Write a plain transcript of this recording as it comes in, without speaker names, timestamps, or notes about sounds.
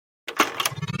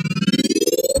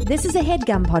This is a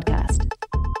HeadGum podcast.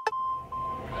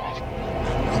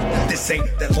 This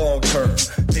ain't that long-term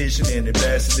vision and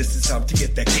investment. This is time to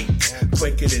get that cake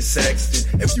quicker than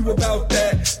Sexton. If you about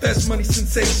that, that's money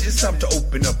sensation. It's time to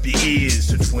open up your ears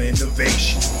to true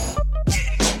innovation.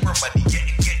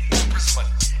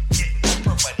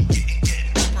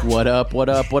 What up, what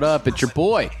up, what up? It's your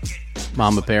boy,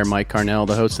 Mama Bear Mike Carnell,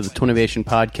 the host of the Twinnovation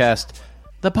Podcast,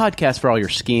 the podcast for all your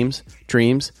schemes,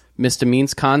 dreams,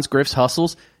 misdemeans, cons, grifts,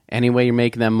 hustles, any way you're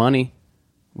making that money.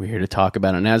 We're here to talk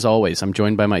about it. And as always, I'm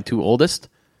joined by my two oldest,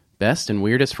 best, and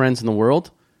weirdest friends in the world,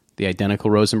 the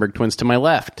identical Rosenberg twins to my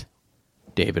left,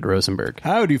 David Rosenberg.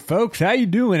 Howdy, folks. How you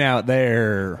doing out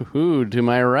there? Who to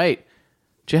my right,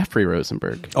 Jeffrey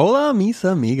Rosenberg. Hola, mis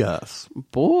amigas.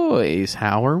 Boys,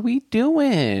 how are we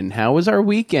doing? How was our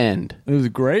weekend? It was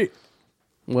great.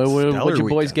 What'd you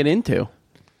boys get into?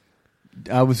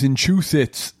 I was in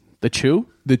Chew-Sits. The chew?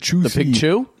 The Chew. The big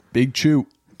chew? Big chew.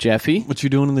 Jeffy? What you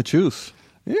doing in the juice?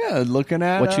 Yeah, looking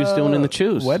at what you's doing in the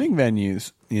chews? Wedding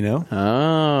venues, you know.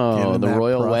 Oh, the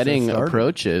royal wedding started.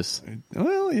 Approaches.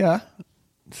 Well, yeah.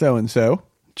 So and so.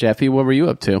 Jeffy, what were you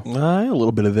up to? A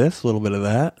little bit of this, a little bit of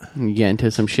that. You get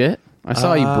into some shit? I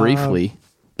saw you briefly.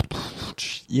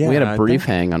 Yeah, we had a brief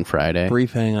hang on Friday.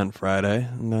 Brief hang on Friday,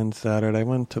 and then Saturday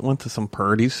went to some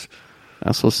parties.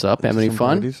 That's what's up. Have any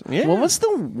fun? Parties. Yeah. What was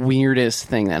the weirdest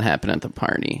thing that happened at the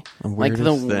party? The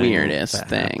weirdest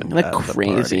thing. The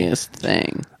craziest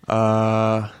thing.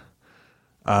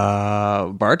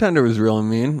 Bartender was really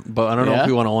mean, but I don't know if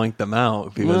we want to link them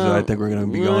out because I think we're going to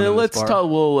be going to let's this bar.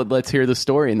 let's hear the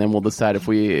story and then we'll decide if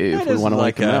we want to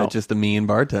link them out. Just a mean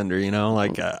bartender, you know,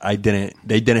 like they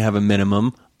didn't have a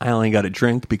minimum. I only got a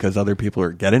drink because other people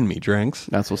are getting me drinks.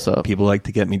 That's what's up. People like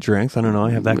to get me drinks. I don't know.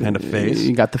 I have that kind of face.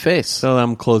 You got the face. So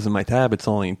I'm closing my tab. It's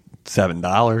only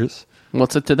 $7.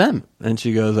 What's it to them? And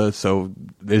she goes, so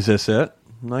is this it?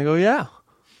 And I go, yeah,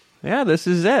 this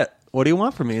is it. What do you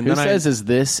want from me? And Who says, is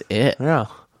this it? Yeah.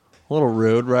 A little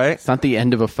rude, right? It's not the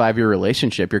end of a 5-year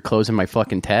relationship. You're closing my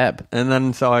fucking tab. And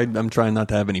then, so I'm trying not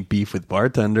to have any beef with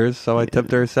bartenders, so I tipped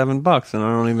her $7, and I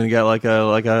don't even get like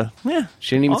a yeah.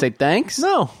 She didn't even say thanks?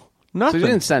 No.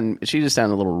 Nothing. So she just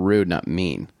sounded a little rude, not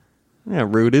mean. Yeah,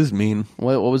 rude is mean.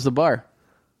 What was the bar?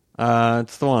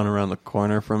 It's the one around the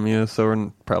corner from you, so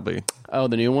we're probably... Oh,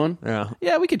 the new one? Yeah.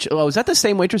 Yeah, we could... Oh, was that the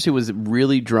same waitress who was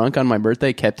really drunk on my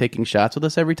birthday, kept taking shots with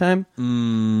us every time?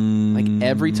 Like,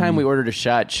 every time we ordered a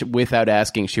shot, without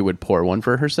asking, she would pour one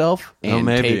for herself and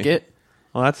take it.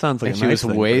 Well, that sounds like she was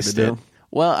wasted.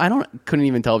 Well, couldn't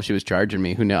even tell if she was charging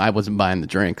me. Who knew? I wasn't buying the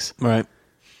drinks. Right.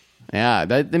 Yeah,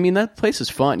 that place is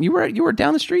fun. You were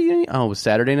down the street? Oh, it was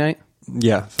Saturday night?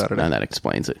 Yeah, Saturday. No, that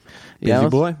explains it. Busy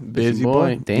boy.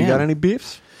 Damn. You got any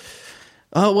beefs?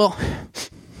 Oh, well...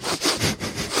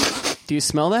 Do you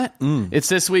smell that? It's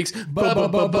this week's Beef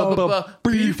of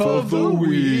the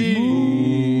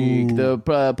Week.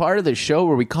 The part of the show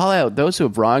where we call out those who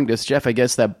have wronged us. Jeff, I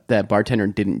guess that bartender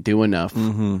didn't do enough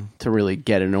to really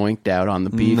get an oinked out on the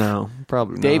beef. No,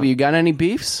 probably not. Dave, you got any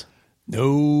beefs?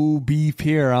 No beef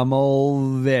here. I'm all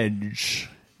veg.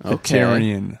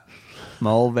 Vegetarian. I'm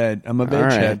all veg. I'm a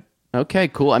veg head. Okay,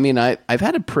 cool. I mean, I've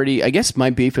had a pretty... I guess my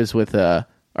beef is with our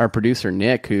producer,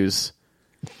 Nick, who's...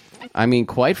 I mean,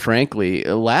 quite frankly,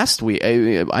 last week,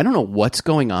 I don't know what's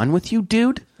going on with you,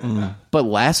 dude, but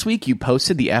last week you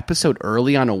posted the episode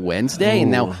early on a Wednesday,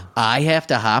 and now I have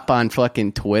to hop on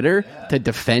fucking Twitter to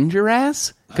defend your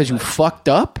ass because you fucked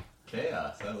up?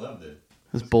 Chaos. I loved it.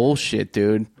 That's bullshit,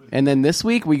 dude. And then this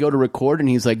week we go to record, and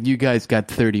he's like, you guys got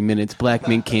 30 minutes. Black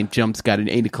Mint Can't Jump's got an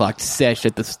 8 o'clock sesh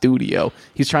at the studio.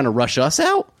 He's trying to rush us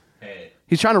out? Hey.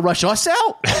 He's trying to rush us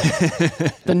out?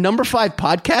 The number 5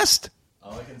 podcast?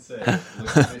 All I can say,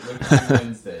 look at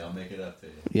Wednesday. I'll make it up to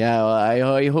you. Yeah, well,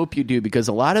 I hope you do, because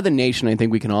a lot of the nation, I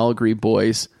think we can all agree,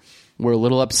 boys, were a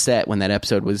little upset when that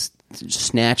episode was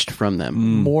snatched from them.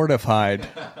 Mortified.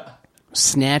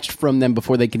 Snatched from them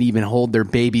before they could even hold their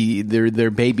baby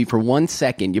for 1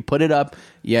 second. You put it up,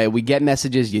 yeah, we get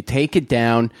messages, you take it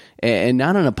down, and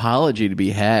not an apology to be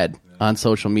had on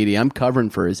social media. I'm covering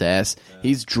for his ass.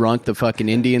 He's drunk. The fucking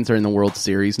Indians are in the World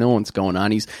Series. No one's going on.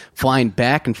 He's flying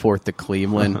back and forth to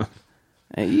Cleveland.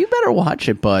 You better watch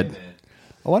it, bud.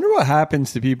 I wonder what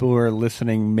happens to people who are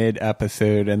listening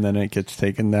mid-episode and then it gets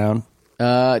taken down.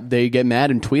 They get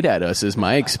mad and tweet at us, is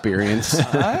my experience.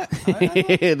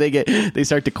 They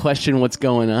start to question what's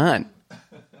going on.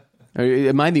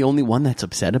 Am I the only one that's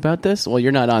upset about this? Well,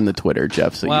 you're not on the Twitter,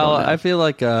 Jeff. So well, you don't know. I feel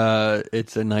like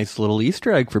it's a nice little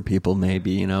Easter egg for people.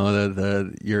 Maybe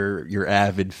your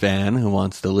avid fan who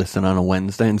wants to listen on a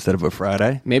Wednesday instead of a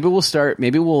Friday. Maybe we'll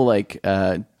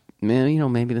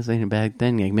man, maybe this ain't a bad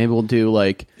thing. Like, maybe we'll do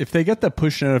like If they get the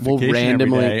push notification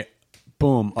randomly- every day,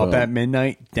 boom, up at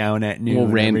midnight, down at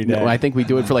noon every day. no, I think we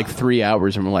do it for like 3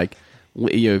 hours, and we're like,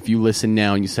 if you listen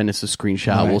now and you send us a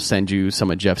screenshot, we'll send you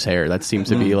some of Jeff's hair. That seems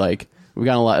to be like we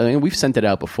got a lot. I mean, we've sent it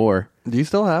out before. Do you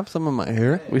still have some of my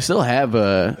hair? We still have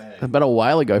about a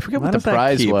while ago. I forget what the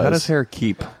prize was. How does hair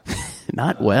keep?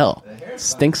 Not well.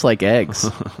 Stinks like eggs.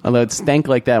 Although it stank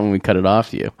like that when we cut it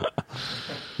off you.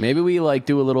 Maybe we like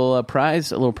do a little prize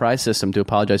system to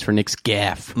apologize for Nick's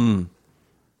gaffe.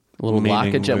 A little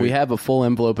lock of Jeff. We have a full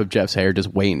envelope of Jeff's hair just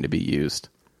waiting to be used.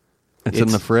 It's in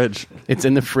the fridge. It's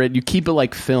in the fridge. You keep it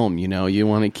like film, You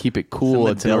want to keep it cool.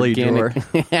 It's in the deli drawer.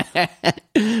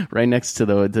 Right next to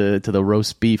the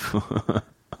roast beef.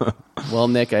 Well,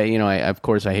 Nick, I of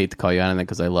course I hate to call you out on that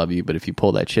because I love you, but if you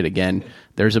pull that shit again,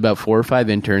 there's about 4 or 5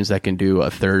 interns that can do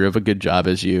a third of a good job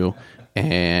as you,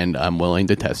 and I'm willing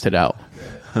to test it out.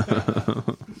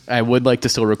 I would like to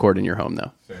still record in your home,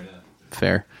 though. Fair enough.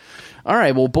 Fair. All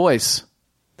right, well, boys,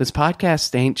 this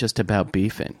podcast ain't just about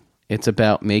beefing. It's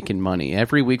about making money.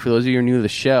 Every week, for those of you who are new to the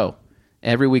show,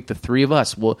 every week the three of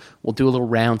us will do a little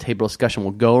round table discussion.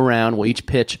 We'll go around. We'll each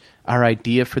pitch our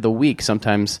idea for the week.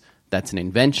 Sometimes that's an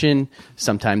invention.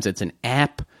 Sometimes it's an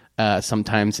app.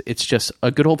 Sometimes it's just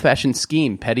a good old-fashioned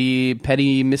scheme,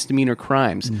 petty misdemeanor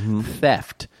crimes,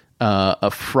 theft, a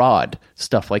fraud,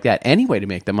 stuff like that. Any way to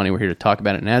make the money, we're here to talk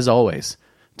about it. And as always,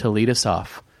 to lead us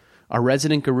off, our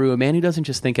resident guru, a man who doesn't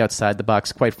just think outside the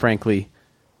box. Quite frankly,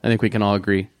 I think we can all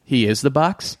agree he is the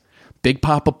box. Big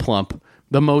Papa Plump,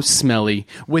 the most smelly,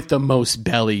 with the most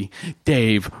belly,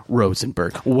 Dave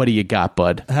Rosenberg. What do you got,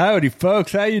 bud? Howdy,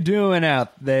 folks. How you doing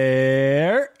out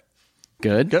there?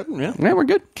 Good? Good, yeah. Yeah, we're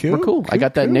good. Cool, We're cool. I cool,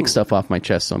 got that cool. Nick stuff off my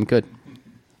chest, so I'm good.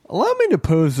 Allow me to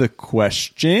pose a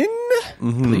question.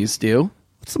 Please do.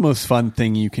 What's the most fun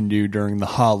thing you can do during the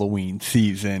Halloween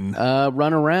season?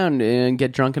 Run around and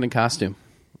get drunk in a costume.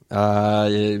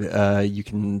 You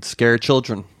can scare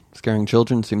children. Scaring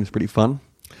children seems pretty fun.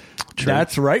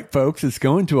 That's right, folks. It's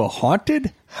going to a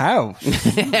haunted house.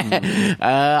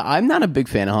 I'm not a big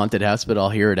fan of haunted house, but I'll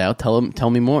hear it out. Tell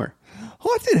me more.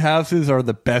 Haunted houses are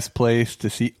the best place to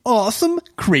see awesome,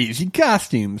 crazy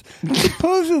costumes.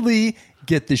 Supposedly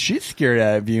get the shit scared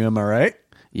out of you, am I right?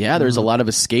 Yeah, there's a lot of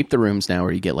escape the rooms now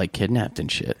where you get like kidnapped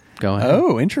and shit. Go ahead.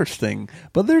 Oh, interesting.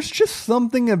 But there's just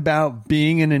something about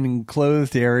being in an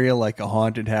enclosed area like a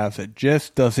haunted house that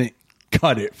just doesn't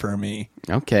cut it for me.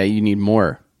 Okay, you need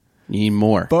more. You need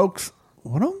more. Folks,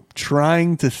 what I'm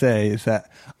trying to say is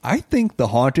that I think the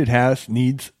haunted house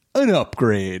needs an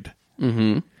upgrade.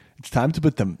 Mm-hmm. It's time to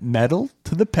put the metal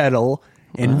to the pedal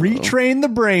and retrain the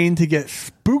brain to get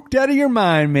spooked out of your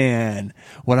mind, man.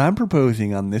 What I'm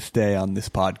proposing on this day on this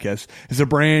podcast is a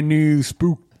brand new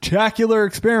spooktacular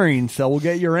experience that will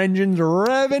get your engines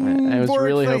revving. I was for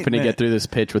really hoping to excitement. get through this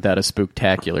pitch without a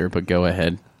spooktacular, but go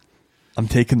ahead. I'm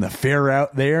taking the fare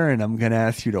out there, and I'm going to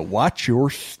ask you to watch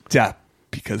your step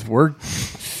because we're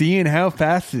seeing how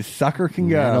fast this sucker can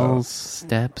go. Pedals,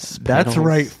 steps, That's pedals.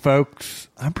 right, folks.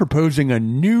 I'm proposing a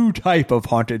new type of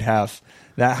haunted house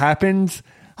that happens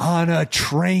on a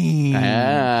train.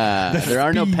 The There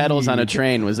are no speed, pedals on a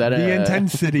train. Was that the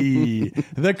intensity,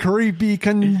 the creepy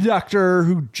conductor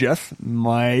who just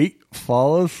might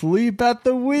fall asleep at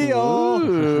the wheel.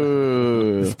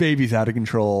 Ooh. This baby's out of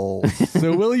control.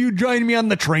 So will you join me on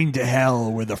the train to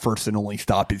hell, where the first and only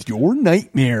stop is your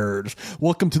nightmares?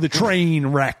 Welcome to the train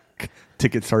wreck.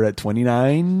 Tickets start at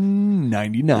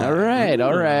 $29.99.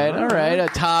 All right. A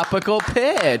topical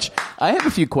pitch. I have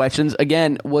a few questions.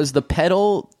 Again, was the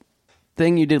pedal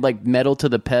thing you did like metal to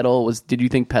the pedal? Did you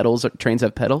think trains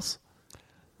have pedals?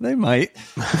 They might.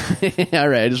 All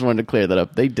right, I just wanted to clear that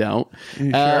up. They don't.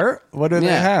 You sure? What do they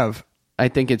yeah. have? I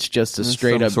think it's just a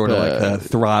straight Some up sort of like a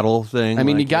throttle thing. I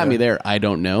mean, you like got me there. I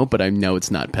don't know, but I know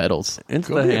it's not pedals. It's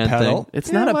Could the be a hand pedal. thing.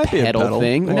 It's Yeah, not it a might be a pedal pedal.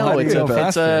 thing. Well, No, how do it's you go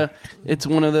faster? it's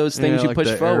one of those things Yeah, you like push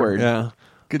the air- forward. Yeah.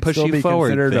 Could Push still you be forward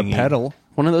considered thingy. a pedal.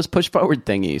 One of those push forward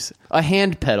thingies, a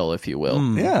hand pedal, if you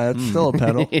will. Yeah, it's still a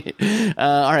pedal.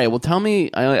 All right. Well, tell me.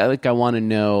 I want to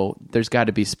know. There's got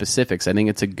to be specifics. I think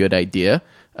it's a good idea.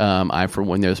 For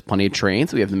when there's plenty of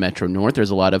trains. We have the Metro North. There's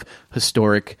a lot of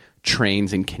historic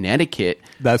trains in Connecticut.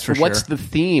 That's for What's sure. the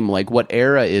theme? Like, what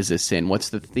era is this in? What's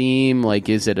the theme? Like,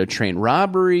 is it a train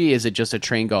robbery? Is it just a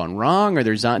train going wrong? Or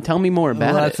there's not? Tell me more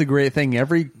about Well, that's it. a great thing.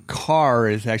 Every car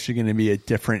is actually going to be a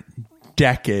different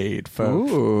decade,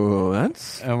 folks. Ooh,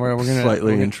 that's And we're gonna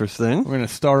slightly interesting. We're going to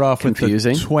start off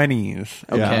Confusing. with the 20s.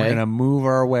 Okay. We're going to move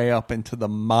our way up into the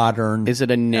modern. Is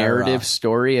it a narrative era.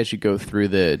 story as you go through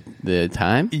the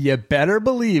time? You better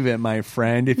believe it, my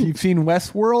friend. If you've seen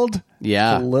Westworld,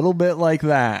 Yeah. It's a little bit like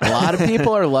that. A lot of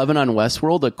people are loving on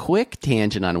Westworld. A quick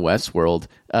tangent on Westworld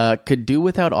could do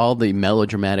without all the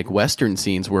melodramatic Western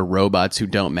scenes where robots who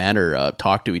don't matter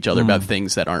talk to each other about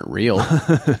things that aren't real.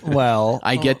 Well,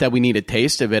 I get that we need a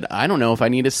taste of it. I don't know if I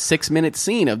need a 6-minute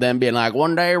scene of them being like,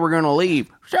 one day we're going to leave.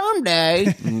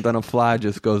 Someday. And then a fly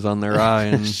just goes on their eye.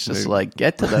 And It's just like,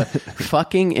 get to the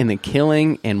fucking and the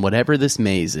killing and whatever this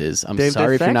maze is. I'm Dave,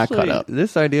 sorry if that's you're not caught actually- up.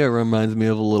 This idea reminds me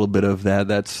of a little bit of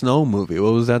that Snow movie.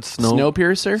 What was that?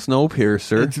 Snowpiercer?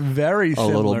 Snowpiercer. it's very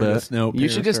similar little bit. to Snowpiercer.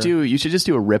 You should just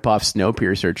do a rip-off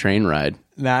Snowpiercer train ride.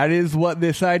 That is what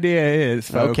this idea is,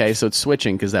 folks. Okay, so it's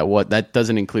switching because that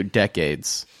doesn't include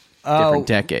decades. Different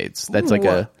decades. That's like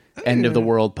a end of the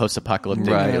world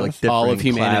post-apocalyptic. Right, like all of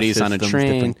different humanity's class on a systems,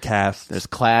 train. different castes. There's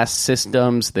class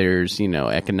systems. There's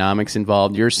economics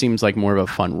involved. Yours seems like more of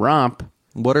a fun romp.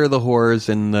 What are the horrors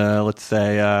in the, let's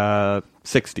say,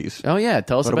 60s? Oh yeah,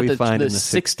 tell us What do about we the find in the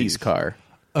 60s car.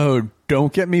 Oh,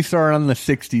 don't get me started on the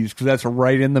 60s because that's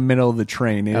right in the middle of the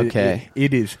train. Okay.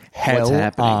 It is hell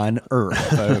happening? on earth,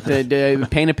 folks.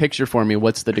 Paint a picture for me.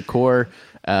 What's the decor?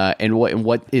 And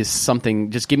what is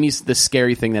something? Just give me the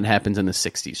scary thing that happens in the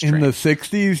 60s train. In the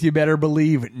 60s, you better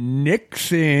believe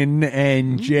Nixon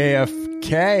and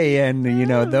JFK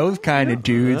and, those kind of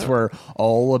dudes were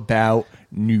all about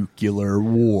nuclear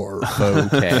war,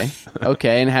 folks.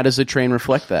 Okay. And how does the train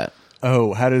reflect that?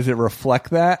 Oh, how does it reflect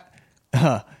that?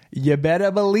 You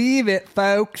better believe it,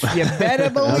 folks. You better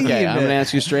believe Okay, it. I'm going to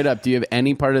ask you straight up. Do you have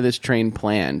any part of this train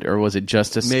planned, or was it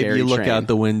just a scary Maybe you look train? out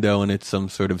the window and it's some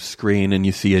sort of screen and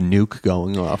you see a nuke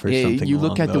going off or something. You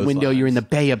look along out the those window, lines. you're in the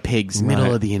Bay of Pigs, middle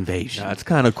Right. of the invasion. That's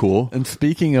kind of cool. And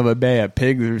speaking of a Bay of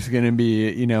Pigs, there's going to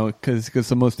be, because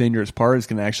the most dangerous part is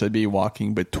going to actually be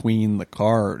walking between the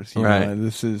cars. You Right. know?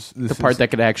 This The part that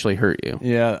could actually hurt you.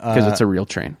 yeah, Because it's a real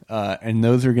train. and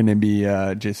those are going to be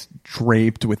just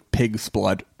draped with pig's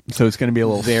blood. So it's going to be a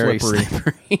little Very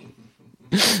slippery.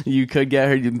 You could get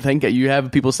her. You think you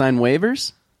have people sign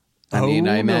waivers? I mean,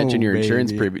 I imagine no, your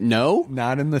insurance. baby. No,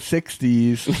 Not in the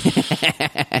 60s.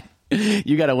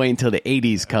 you got to wait until the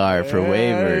 '80s car for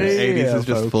waivers. Hey. 80s Yeah, is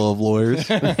just folks. full of lawyers.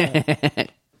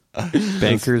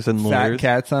 Bankers and Fat lawyers.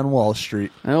 cats on Wall Street.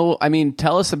 Oh, I mean,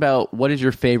 tell us about what is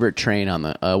your favorite train on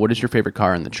the. What is your favorite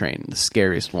car on the train? The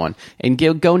scariest one, and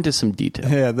go into some detail.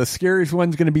 Yeah, the scariest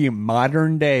one's going to be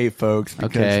modern day, folks,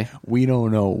 because Okay. we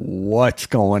don't know what's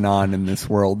going on in this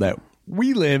world that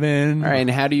we live in. All right, and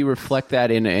how do you reflect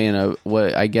that in a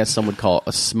what I guess some would call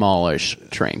a smallish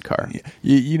train car?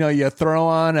 You throw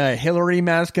on a Hillary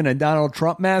mask and a Donald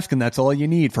Trump mask, and that's all you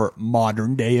need for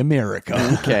modern day America.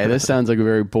 Okay, this sounds like a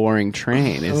very boring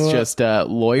train. It's just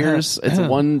lawyers. It's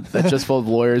one that's just full of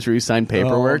lawyers who sign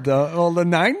paperwork. The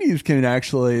 90s can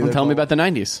actually. Tell me about the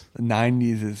 90s. The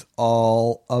 90s is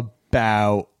all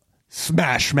about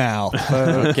Smash Mouth.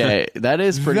 Okay, that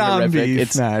is pretty Zombie horrific.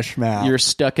 It's Smash Mouth. You're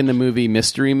stuck in the movie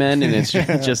Mystery Men, and it's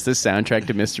just the soundtrack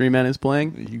to Mystery Men is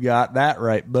playing. You got that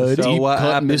right, buddy. So Deep what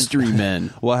cut happens- Mystery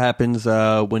Men. What happens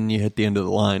when you hit the end of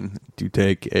the line? Do you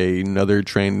take another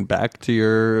train back to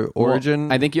your origin?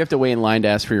 Well, I think you have to wait in line to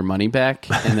ask for your money back,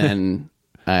 and then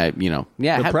yeah.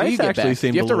 The how do price you get actually back?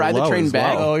 seemed Do you have to a ride the little train low as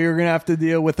back? well. Oh, you're going to have to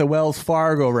deal with the Wells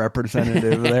Fargo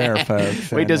representative there,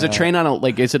 folks. Wait, And, does a train on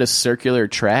is it a circular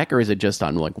track or is it just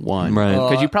on one? Right.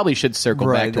 Because you probably should circle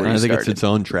right. back to where I you think started. it's its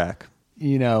own track.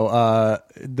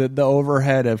 The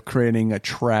overhead of creating a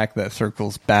track that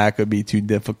circles back would be too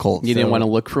difficult. You didn't want to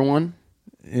look for one?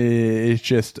 It's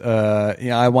just,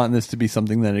 I want this to be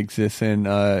something that exists in,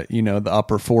 the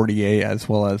upper 48 as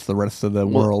well as the rest of the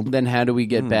world. Then how do we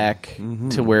get back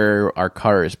to where our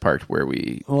car is parked, where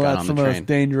we Well, got that's on the the most train?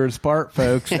 dangerous part,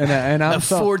 folks. And A I'm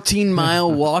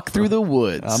 14-mile walk through the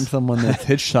woods. I'm someone that's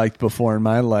hitchhiked before in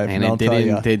my life, and and I'll tell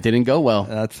you, it didn't go well.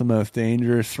 that's the most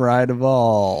dangerous ride of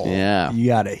all. Yeah. You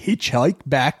got to hitchhike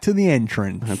back to the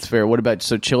entrance. That's fair. What about,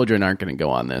 so children aren't going to go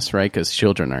on this, right? Because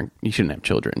you shouldn't have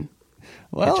children.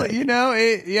 Well,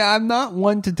 I'm not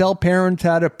one to tell parents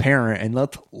how to parent, and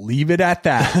let's leave it at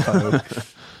that,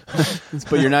 folks.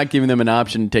 But you're not giving them an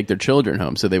option to take their children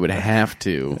home, so they would have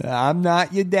to. I'm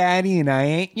not your daddy, and I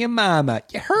ain't your mama.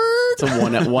 You heard? It's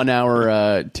a 1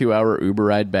 hour, 2-hour Uber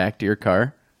ride back to your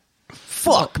car.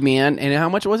 Fuck, man. And how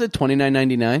much was it?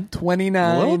 $29.99?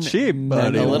 $29. A little cheap,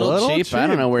 buddy. A little cheap. I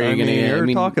don't know where you're gonna get- You're I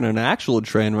mean- talking an actual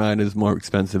train ride is more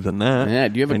expensive than that. Yeah,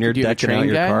 do you have a- and you're do you have a decking train out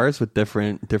your guy? cars with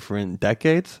different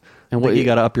decades. And And what- you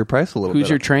got to up your price a little bit. Who's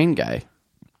your train guy?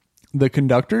 The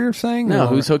conductor, you're saying? No, Or-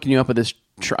 who's hooking you up with this?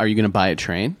 Are you going to buy a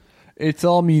train? It's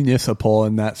all municipal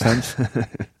in that sense.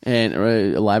 And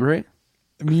elaborate?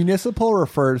 Municipal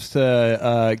refers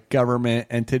to government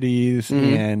entities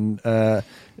and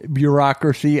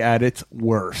bureaucracy at its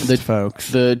worst,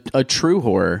 folks. A true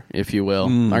horror, if you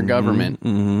will. Our government.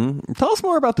 Tell us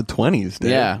more about the 20s,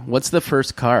 Dave. Yeah. What's the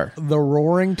first car? The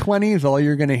Roaring 20s, all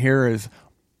you're going to hear is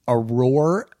a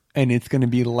roar, and it's going to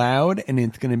be loud, and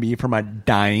it's going to be from a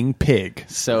dying pig.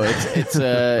 So it's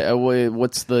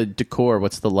what's the decor?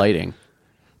 What's the lighting?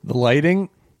 The lighting,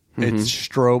 it's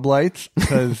strobe lights,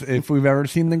 because if we've ever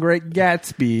seen The Great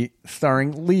Gatsby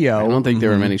starring Leo... I don't think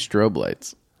there were many strobe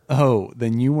lights. Oh,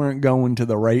 then you weren't going to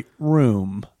the right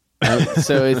room.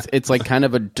 So it's like kind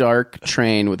of a dark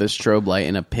train with a strobe light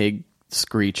and a pig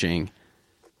screeching,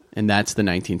 and that's the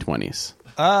 1920s.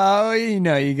 Oh,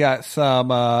 you got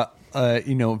some...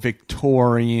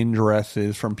 Victorian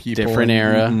dresses from people. Different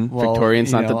era.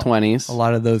 Victorian's not the 20s. A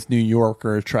lot of those New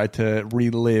Yorkers tried to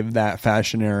relive that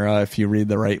fashion era if you read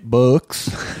the right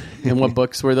books. And what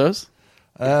books were those?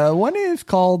 One is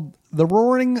called The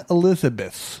Roaring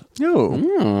Elizabeth.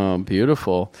 Oh,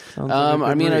 beautiful.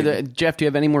 Jeff, do you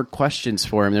have any more questions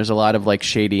for him? There's a lot of like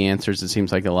shady answers. It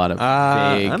seems like a lot of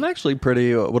vague. I'm actually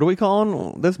pretty. What are we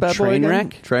calling this bad boy Train again?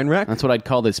 wreck? Train wreck. That's what I'd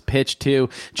call this pitch too.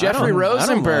 Jeffrey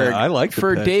Rosenberg. I like the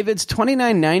for pitch. David's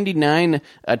 $29.99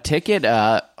 a ticket,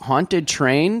 haunted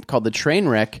train called the Train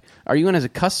Wreck. Are you in as a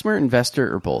customer,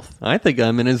 investor, or both? I think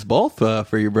I'm in as both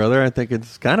for you, brother. I think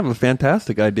it's kind of a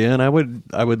fantastic idea, and I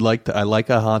would like to. I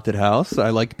like a haunted house. I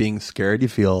like being scared. You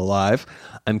feel alive.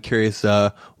 I'm curious.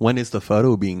 When is the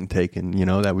photo being taken?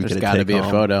 That we There's get got to be a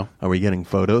photo. Are we getting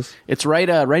photos? It's right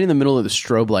in the middle of the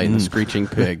strobe light and the screeching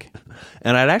pig.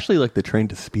 And I'd actually like the train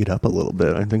to speed up a little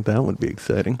bit. I think that would be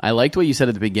exciting. I liked what you said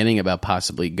at the beginning about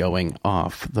possibly going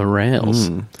off the rails.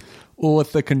 Well,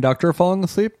 with the conductor falling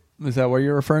asleep, is that what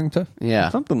you're referring to? Yeah,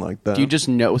 something like that. Do you just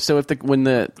know? So when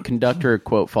the conductor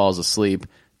quote falls asleep,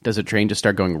 does a train just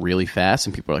start going really fast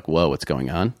and people are like, "Whoa, what's going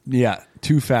on?" Yeah,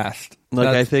 too fast.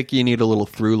 I think you need a little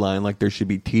through line. Like there should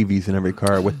be TVs in every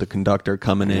car with the conductor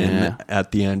coming in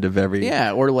at the end of every.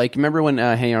 Yeah, or like remember when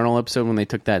Hey Arnold episode when they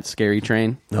took that scary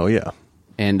train? Oh yeah,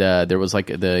 and there was like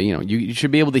you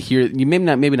should be able to hear you maybe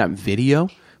not video,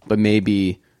 but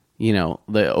maybe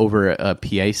the over a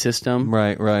PA system.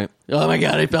 Right. Oh my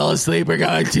God, I fell asleep. We're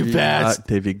going too fast.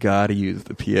 Dave, you got to use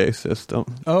the PA system.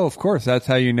 Oh, of course. That's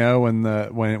how you know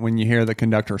when you hear the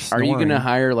conductor snoring. Are you going to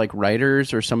hire like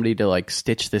writers or somebody to like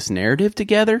stitch this narrative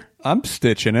together? I'm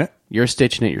stitching it. You're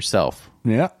stitching it yourself.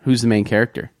 Yeah. Who's the main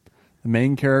character? The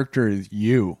main character is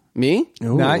you. Me?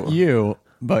 Ooh. Not you,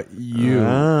 but you.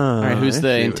 All right, who's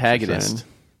the antagonist?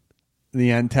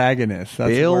 The antagonist.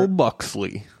 That's Bill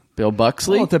Buxley. Bill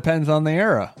Buxley? Well, it depends on the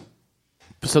era.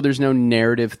 So there's no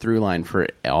narrative through line for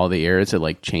all the eras. It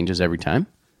like changes every time?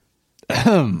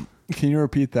 Can you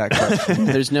repeat that question?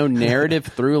 There's no narrative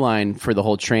through line for the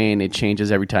whole train. It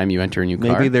changes every time you enter a new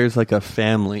car. Maybe there's like a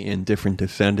family and different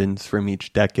descendants from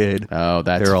each decade. Oh,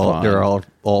 that's they're all fun. They're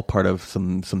all part of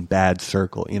some bad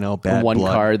circle, bad one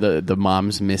blood. car, the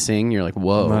mom's missing. You're like,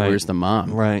 whoa, Right. Where's the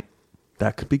mom? Right.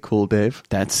 That could be cool, Dave.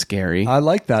 That's scary. I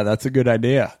like that. That's a good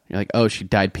idea. You're like, oh, she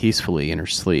died peacefully in her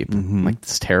sleep. Like,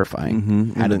 it's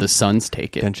terrifying. How did the sons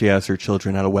take it? And she has her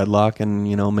children out of wedlock, and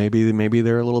maybe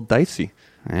they're a little dicey.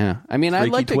 Yeah, I mean,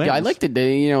 I'd like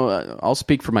to. I'll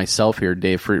speak for myself here,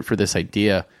 Dave, for this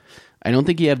idea. I don't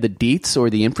think you have the deets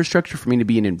or the infrastructure for me to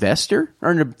be an investor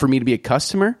or for me to be a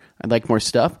customer. I'd like more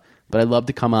stuff, but I'd love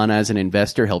to come on as an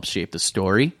investor, help shape the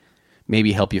story,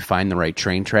 maybe help you find the right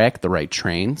train track, the right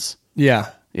trains. Yeah.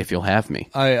 If you'll have me.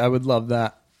 I would love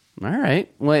that. All right.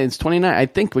 Well, it's 29. I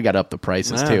think we got to up the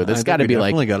prices too. This got to be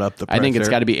like. Got up the price I think it's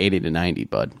there. got to be 80 to 90,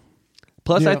 bud.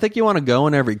 Plus, Yeah. I think you want to go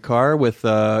in every car with,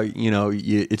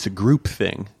 it's a group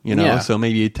thing, Yeah. So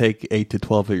maybe you take 8 to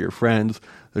 12 of your friends,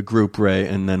 a group rate,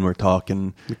 and then we're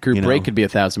talking. The group rate could be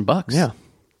 $1,000. Yeah.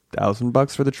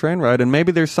 $1,000 for the train ride, and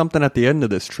maybe there's something at the end of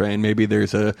this train. Maybe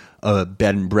there's a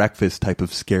bed and breakfast type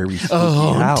of scary spooky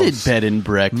Haunted house. bed and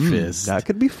breakfast. That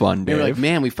could be fun, They Dave. were like,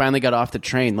 man, we finally got off the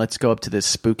train. Let's go up to this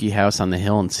spooky house on the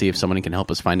hill and see if someone can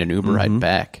help us find an Uber ride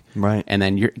back. Right. And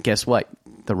then guess what?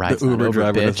 The ride's the Uber not over,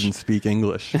 driver bitch. doesn't speak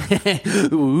English.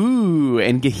 Ooh,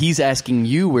 and he's asking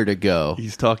you where to go.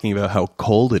 He's talking about how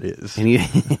cold it is.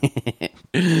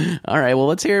 And all right, well,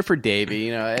 let's hear it for Davey.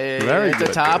 It's good,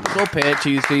 a topical pitch.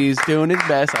 He's doing his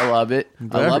best. I love it.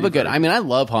 I love a good. very I mean, I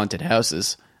love haunted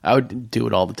houses. I would do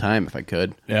it all the time if I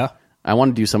could. Yeah. I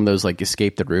want to do some of those like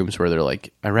escape the rooms where they're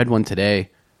like. I read one today.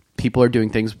 People are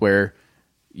doing things where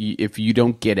if you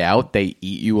don't get out, they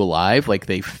eat you alive. Like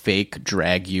they fake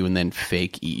drag you and then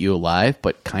fake eat you alive,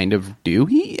 but kind of do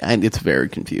he? And it's very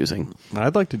confusing.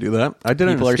 I'd like to do that. I did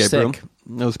People an are escape room. sick.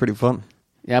 That was pretty fun.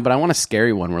 Yeah, but I want a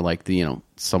scary one where like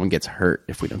someone gets hurt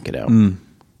if we don't get out.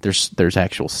 There's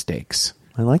actual stakes.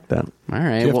 I like that. All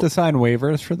right. Do you have well, to sign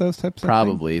waivers for those types of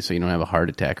probably, so you don't have a heart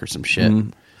attack or some shit.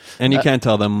 And you can't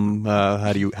tell them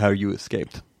how you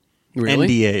escaped. Really?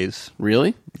 NDAs.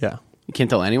 Really? Yeah. You can't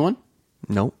tell anyone?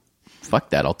 Nope. Fuck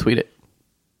that. I'll tweet it.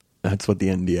 That's what the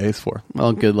NDA is for.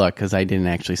 Well, good luck, because I didn't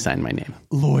actually sign my name.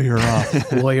 Lawyer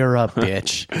up. Lawyer up,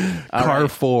 bitch. Car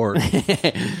 4.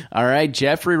 All right,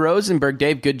 Jeffrey Rosenberg.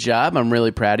 Dave, good job. I'm really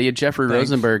proud of you. Jeffrey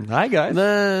Rosenberg. Hi, guys.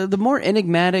 The more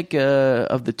enigmatic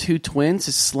of the two twins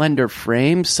is slender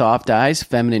frame, soft eyes,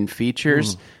 feminine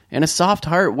features, and a soft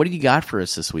heart. What do you got for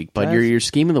us this week, bud? Your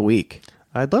scheme of the week.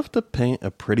 I'd love to paint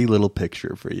a pretty little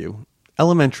picture for you.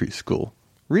 Elementary school.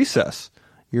 Recess.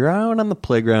 You're out on the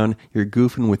playground. You're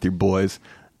goofing with your boys.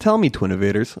 Tell me,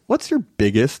 Twinnovators, what's your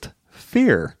biggest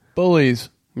fear? Bullies.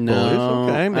 No. Bullies?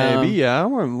 Okay, maybe, yeah.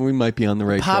 We might be on the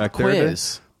right Pop track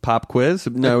quiz. there. Pop quiz?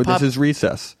 No, Pop- this is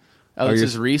recess. Oh, this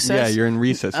is recess? Yeah, you're in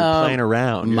recess. You're playing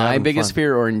around. You're My having biggest fun.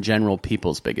 fear, or in general,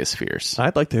 people's biggest fears?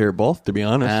 I'd like to hear both, to be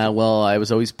honest. Well, I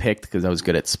was always picked because I was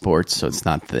good at sports, so it's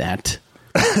not that.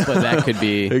 But that could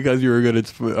be... Because you were good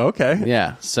at okay.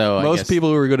 Yeah, so I Most guess, people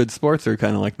who are good at sports are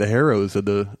kind of like the heroes of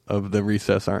the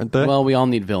recess, aren't they? Well, we all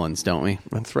need villains, don't we?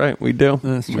 That's right. We do.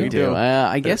 We do.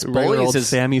 I guess Regular bullies old is...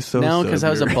 Sammy Sosa No, because I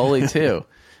was a over here. bully, too.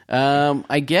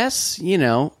 I guess,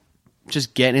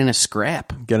 just get in a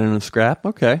scrap. Get in a scrap?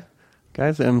 Okay.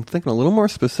 Guys, I'm thinking a little more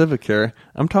specific here.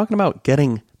 I'm talking about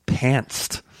getting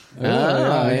pantsed.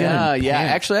 Yeah.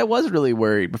 Actually, I was really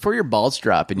worried. Before your balls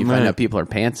drop and you find Right. out people are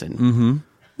pantsing.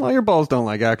 Well, your balls don't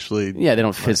actually... Yeah, they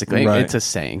don't physically. Right. It's a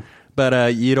saying.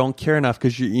 But you don't care enough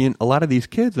because a lot of these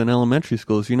kids in elementary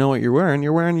schools, you know what you're wearing?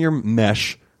 You're wearing your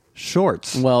mesh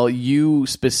shorts. Well, you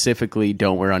specifically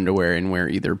don't wear underwear and wear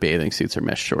either bathing suits or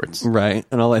mesh shorts. Right.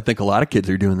 And I think a lot of kids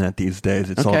are doing that these days.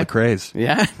 It's all Okay. the craze.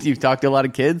 Yeah? You've talked to a lot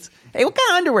of kids? Hey, what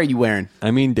kind of underwear are you wearing?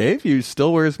 I mean, Dave, you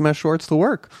still wears mesh shorts to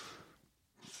work.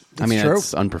 I mean, true.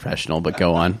 it's unprofessional, but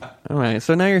go on. All right.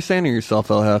 So now you're saying to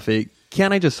yourself, El Jefe,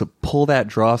 can't I just pull that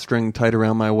drawstring tight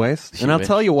around my waist? And I'll wish.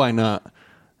 tell you why not.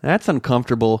 That's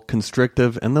uncomfortable,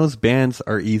 constrictive, and those bands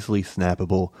are easily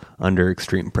snappable under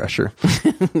extreme pressure.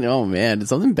 Oh, man. Did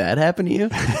something bad happen to you?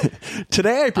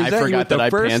 Today I present you forgot with the that I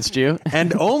first pantsed you.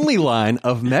 and only line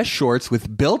of mesh shorts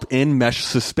with built-in mesh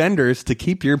suspenders to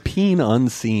keep your peen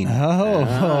unseen.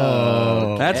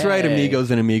 Oh. That's right, Okay.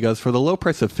 amigos and amigas. For the low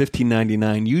price of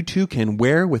 $15.99, you too can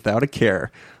wear without a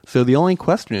care. So the only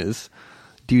question is,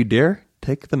 do you dare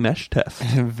take the mesh test?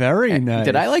 Very nice.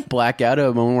 Did I black out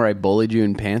a moment where I bullied you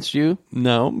and pantsed you?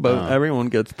 No, but everyone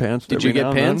gets pants. Did you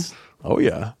get pants? Oh,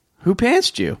 yeah. Who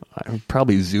pantsed you?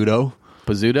 Probably Zudo.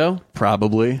 Bazzuto?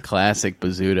 Probably. Classic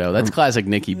Bazzuto. That's classic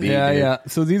Nikki B. Yeah, dude. yeah.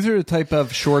 So these are the type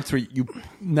of shorts where you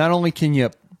not only can you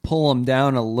pull them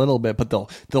down a little bit, but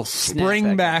they'll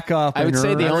spring back up. I would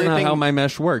say the I only don't know thing- how my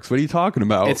mesh works. What are you talking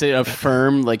about? It's a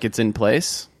firm, it's in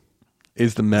place.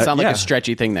 Is the mesh... It's not like yeah. a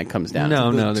stretchy thing that comes down.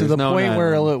 No, no. to there's the no point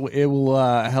where nylon. it will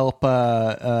help,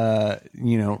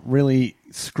 really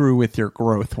screw with your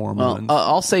growth Well, hormones.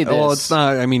 I'll say this. Well, it's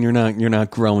not. I mean, you're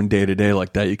not growing day to day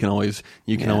like that. You can always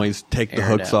take the Air it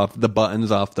hooks out. off, the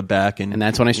buttons off the back, And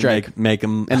that's when I strike. Make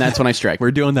them. And that's when I strike.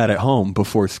 We're doing that at home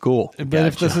before school. But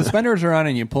if the suspenders are on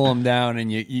and you pull them down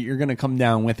and you're going to come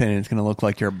down with it and it's going to look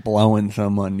like you're blowing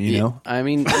someone, you know? I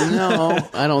mean, no,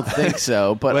 I don't think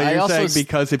so. But But I you're also saying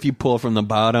because if you pull from the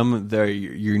bottom,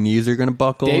 your knees are going to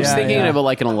buckle. Dave's Yeah, thinking yeah. of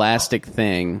an elastic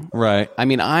thing. Right. I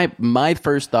mean, my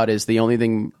first thought is the only thing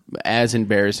as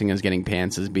embarrassing as getting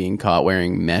pants is being caught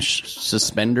wearing mesh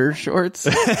suspender shorts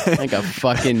like a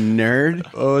fucking nerd.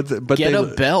 Oh, but Get a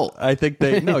belt. I think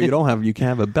you don't have. You can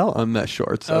have a belt on mesh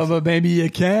shorts. Oh, but maybe you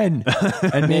can.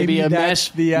 And Maybe a that's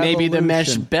mesh. the Maybe the mesh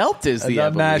evolution. belt is the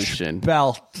mesh evolution.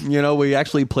 belt. We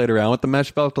actually played around with the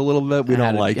mesh belt a little bit. We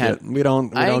don't like it. We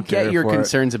don't. I don't get care your for it.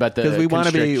 concerns about the Because we want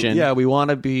to be, constriction. yeah, we want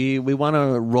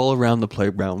to roll around the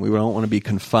playground. We don't want to be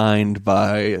confined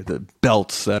by the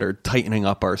belts that are tightening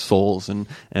up our souls and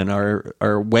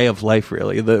our way of life.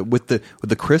 Really, with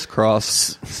the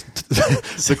crisscross,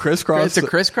 the crisscross. It's a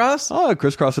crisscross. Oh,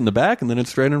 crisscross in the back, and then it's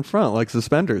straight in front, like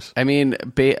suspenders. I mean,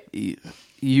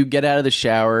 you get out of the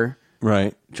shower,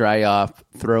 Right. dry off,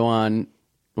 throw on.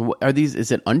 Are these?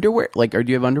 Is it underwear? Do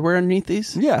you have underwear underneath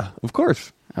these? Yeah, of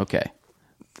course, Okay.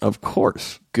 of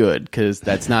course. Good, because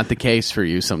that's not the case for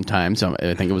you sometimes.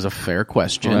 I think it was a fair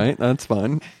question. Right. That's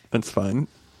fine. That's fine.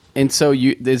 And so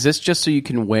is this just so you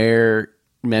can wear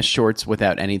mesh shorts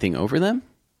without anything over them?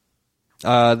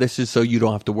 This is so you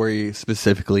don't have to worry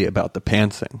specifically about the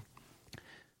pantsing.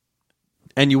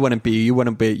 And you wouldn't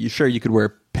be sure you could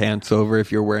wear pants over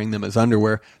if you're wearing them as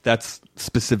underwear. That's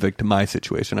specific to my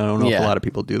situation. I don't know if Yeah. a lot of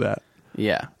people do that.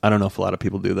 Yeah. I don't know if a lot of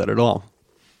people do that at all.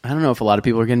 I don't know if a lot of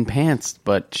people are getting pantsed,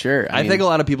 but sure. I think a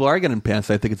lot of people are getting pants.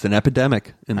 I think it's an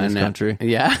epidemic in this country.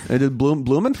 Yeah?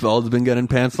 Blumenfeld's been getting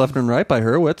pants left and right by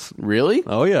Hurwitz. Really?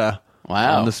 Oh, yeah.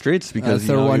 Wow. On the streets because That's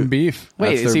their one beef.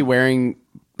 Wait, is he wearing...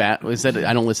 Is that?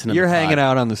 I don't listen to You're the pod. hanging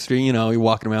out on the street, you're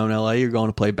walking around L.A., you're going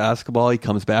to play basketball, he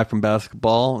comes back from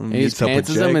basketball and He meets just up with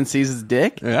pantses Jake. him and sees his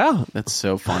dick? Yeah. That's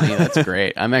so funny. That's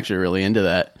great. I'm actually really into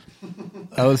that.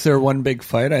 That was their one big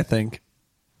fight, I think.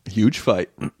 Huge fight.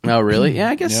 Oh, really? Yeah,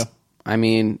 I guess. Yeah. I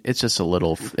mean, it's just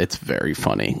it's very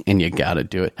funny, and you got to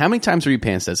do it. How many times were you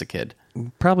pantsed as a kid?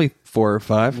 Probably 4 or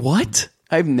 5. What?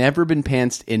 I've never been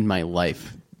pantsed in my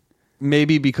life.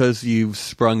 Maybe because you have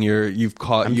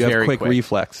quick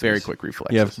reflexes. Very quick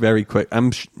reflexes. You have very quick.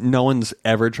 No one's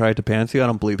ever tried to pants you. I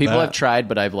don't believe People that. have tried,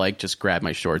 but I've just grabbed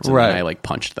my shorts and Right. then I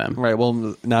punched them. Right.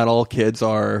 Well, not all kids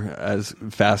are as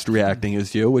fast reacting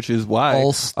as you, which is why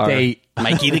All state.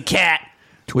 Mikey the cat.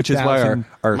 which is why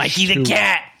our Mikey the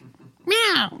cat.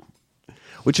 Meow.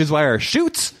 which is why our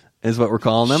shoots is what we're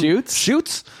calling them.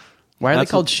 Shoots? Why are That's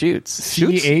they called what- shoots?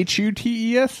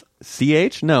 CHUTES?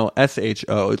 CH? No,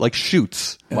 SHO. Like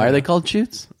shoots. Why are they called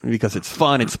shoots? Because it's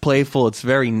fun, it's playful, it's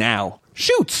very now.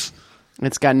 Shoots.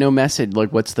 It's got no message.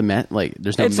 What's the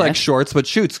there's no It's like mess? shorts, but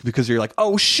shoots because you're like,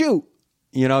 oh, shoot.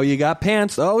 You got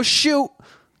pants. Oh, shoot.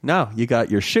 No, you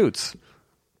got your shoots.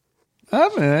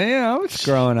 I was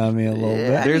growing on me a little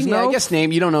bit. I guess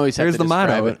name. You don't always have Here's to the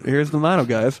motto. describe it. Here's the motto,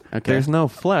 guys. Okay. There's no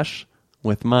flesh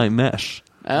with my mesh.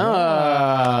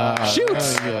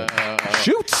 Shoots.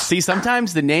 Shoots. See,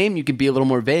 sometimes the name you can be a little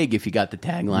more vague if you got the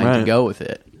tagline to Right. go with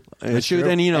it. Shoot,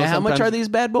 and And how much sometimes- are these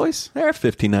bad boys? They're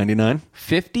 $15.99.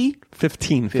 50?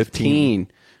 15.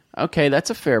 Okay, that's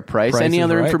a fair price. Price Any is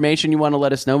other right. information you want to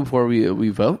let us know before we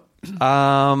vote?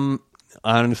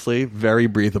 Honestly, very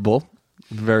breathable.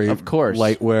 Very, Of course.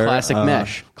 lightwear. Classic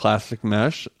mesh. Classic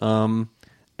mesh.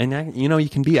 And you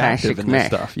can be Classic active in mesh.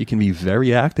 this stuff. You can be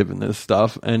very active in this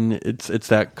stuff, and it's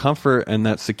that comfort and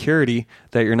that security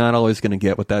that you're not always going to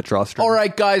get with that drawstring. All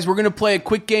right, guys, we're going to play a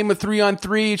quick game of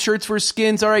 3-on-3, shirts for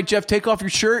skins. All right, Jeff, take off your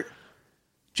shirt.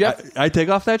 Jeff? I take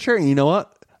off that shirt, and you know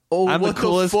what? Oh, I'm the what the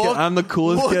coolest kid. fuck? I'm the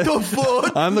coolest What kid. the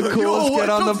fuck? I'm the coolest Yo, kid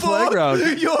on what the fuck? playground.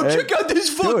 Yo, check out this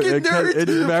fucking dude, nerd. It's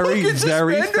very, Fucking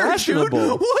very suspenders, fashionable.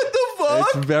 Dude. What the fuck?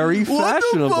 It's very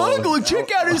fashionable. What the fuck? Look,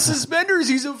 check out his suspenders.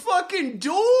 He's a fucking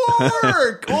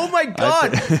dork. Oh my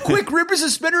god. Quick, rip his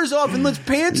suspenders off and let's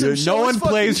pants him. Show No his one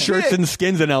plays fucking shirts dick. and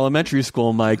skins in elementary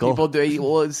school, Michael. People do.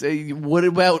 Well, what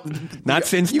about... Not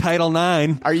since Title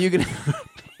IX. Are you gonna...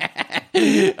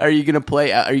 Are you gonna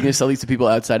play? Are you gonna sell these to people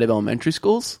outside of elementary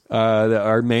schools?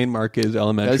 Our main market is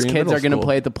elementary. Those and kids middle are gonna school.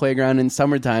 play at the playground in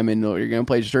summertime, and you're gonna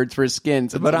play shirts for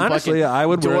skins. And But some honestly, fucking I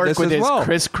would wear dork this with as his well.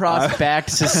 crisscross back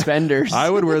suspenders. I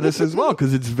would wear this as well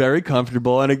because it's very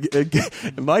comfortable. And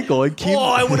Michael, it keeps. Oh,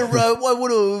 I would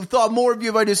have thought more of you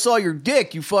if I just saw your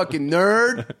dick, you fucking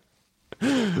nerd.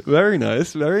 Very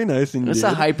nice, very nice indeed. It's a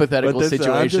hypothetical But I'm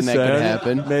situation just that could saying,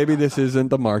 happen. Maybe this isn't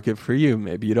the market for you.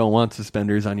 Maybe you don't want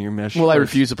suspenders on your mesh. Well, I shorts.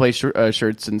 refuse to play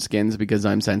shirts and skins because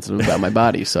I'm sensitive about my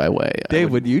body. So I weigh. Dave,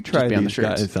 would you try be on the these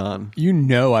shirts. guys on? You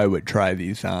know I would try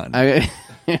these on.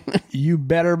 You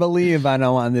better believe I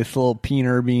don't want this little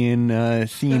peener being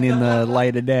seen in the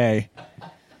light of day.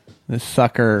 This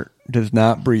sucker does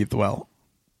not breathe well.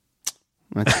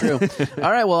 That's true.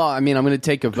 All right. Well, I mean, I'm going to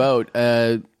take a vote.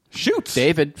 Shoots.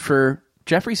 David, for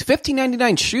Jeffrey's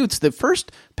 $15.99 shoots, the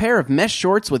first pair of mesh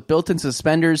shorts with built-in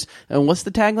suspenders. And what's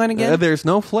the tagline again? There's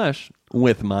no flesh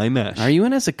with my mesh. Are you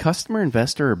in as a customer,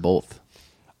 investor, or both?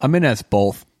 I'm in as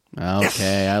both.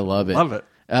 Okay, I love it. Love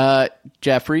it.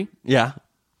 Jeffrey, Yeah.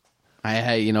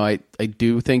 I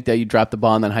do think that you dropped the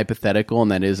ball on that hypothetical,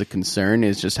 and that is a concern.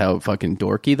 Is just how fucking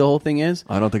dorky the whole thing is.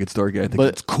 I don't think it's dorky. I think But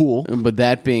it's cool. But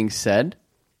that being said,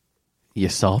 you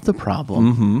solved the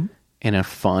problem in a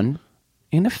fun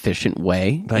and efficient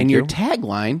way. Thank and you. your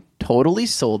tagline totally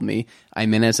sold me.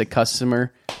 I'm in as a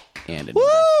customer and an Woo!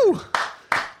 investor.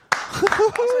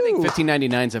 I think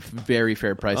 $15.99 is a very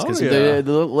fair price because Oh, yeah.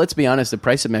 let's be honest, the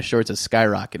price of mesh shorts has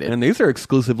skyrocketed. And these are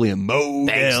exclusively in models.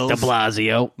 Thanks to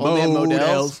Blasio. Only at Models.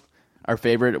 Models. Our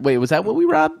favorite. Wait, was that what we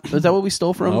robbed? Was that what we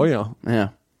stole from? Oh, yeah. Yeah.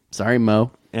 Sorry,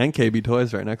 Mo. And KB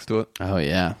Toys right next to it. Oh,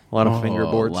 yeah. A lot of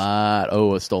fingerboards.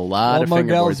 I stole a lot All of Models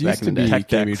fingerboards back used to in the be day. Tech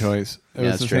KB decks. Toys. It Yeah,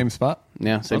 was that's the true. same spot.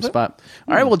 Yeah, same Was it? spot.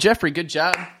 All right, well, Jeffrey, good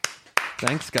job.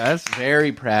 Thanks, guys.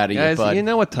 Very proud of Guys, you, bud. you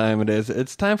know what time it is.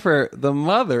 It's time for the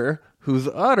mother whose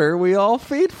udder we all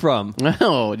feed from.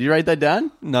 Oh, did you write that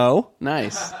down? No.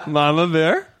 Nice. Mama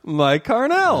Bear, Mike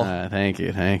Carnell. Thank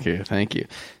you.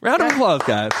 Round of applause,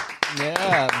 guys.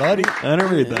 Yeah, buddy. I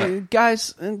don't read that.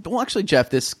 Guys, well, actually, Jeff,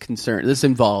 this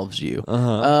involves you.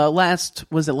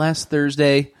 Was it last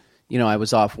Thursday? I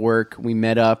was off work. We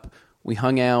met up, we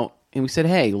hung out, and we said,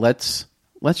 hey, let's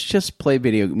just play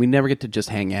video. We never get to just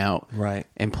hang out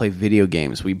and play video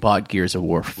games. We bought Gears of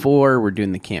War 4. We're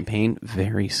doing the campaign.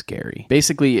 Very scary.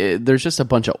 Basically, there's just a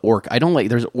bunch of I don't like,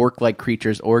 there's orc-like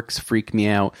creatures. Orcs freak me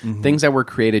out. Things that were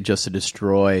created just to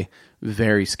destroy.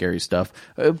 Very scary stuff.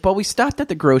 But we stopped at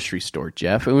the grocery store,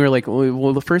 Jeff, and we were like,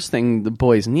 well, the first thing the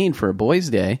boys need for a boys'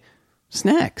 day,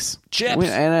 snacks. Chips.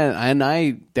 And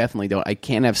I definitely don't. I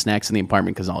can't have snacks in the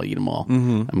apartment because I'll eat them all.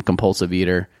 I'm a compulsive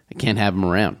eater. I can't have them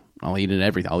around. I'll eat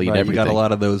everything. I'll eat everything. You got a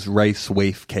lot of those rice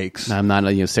waif cakes. I'm not.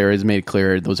 Sarah's made it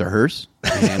clear those are hers,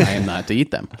 and I am not to eat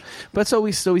them. But so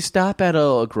we stop at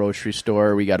a grocery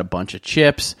store. We got a bunch of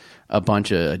chips, a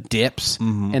bunch of dips,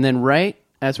 and then right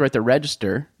as we're at the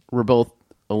register, we're both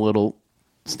a little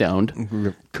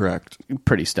stoned. Correct.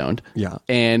 Pretty stoned. Yeah.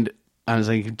 And I was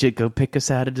like, go pick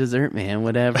us out a dessert, man.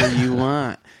 Whatever you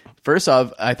want. First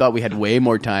off, I thought we had way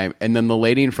more time, and then the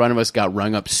lady in front of us got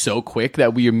rung up so quick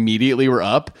that we immediately were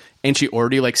up, and she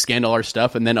already scanned all our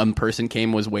stuff, and then a person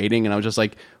came, was waiting, and I was just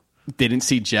didn't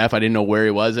see Jeff. I didn't know where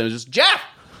he was, and it was just, Jeff!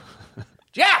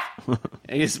 And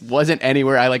he just wasn't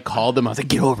anywhere. I called him. I was like,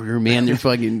 get over here, man. They're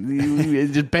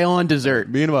fucking, just bail on dessert.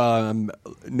 Meanwhile, I'm,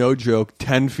 no joke,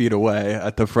 10 feet away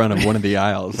at the front of one of the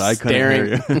aisles. I couldn't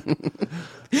hear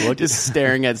you. Just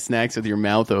staring at snacks with your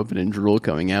mouth open and drool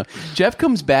coming out. Jeff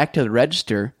comes back to the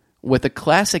register with a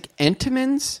classic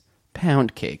Entenmann's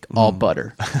pound cake, all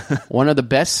butter. One of the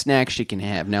best snacks you can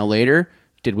have. Now later,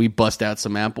 did we bust out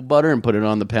some apple butter and put it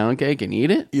on the pound cake and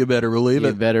eat it? You better believe it.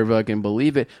 You better fucking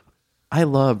believe it. I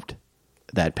loved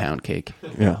that pound cake.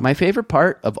 Yeah. My favorite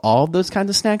part of all of those kinds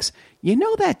of snacks,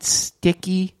 that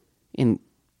sticky, and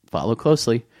follow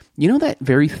closely, that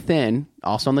very thin,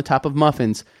 also on the top of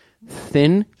muffins,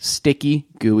 thin, sticky,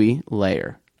 gooey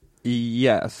layer.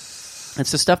 Yes.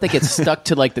 It's the stuff that gets stuck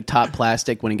to the top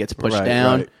plastic when it gets pushed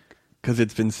down. Because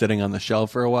it's been sitting on the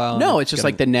shelf for a while. No, it's just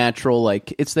the natural,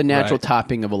 it's the natural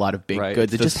topping of a lot of baked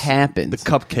goods. It just happens. The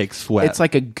cupcake sweat. It's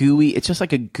just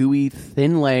like a gooey,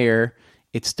 thin layer.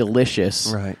 It's delicious.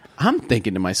 Right. I'm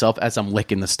thinking to myself as I'm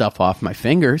licking the stuff off my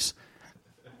fingers,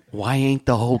 why ain't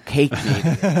the whole cake made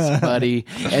of this, buddy?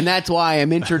 And that's why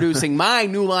I'm introducing my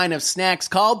new line of snacks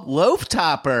called Loaf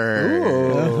Toppers.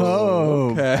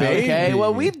 Okay.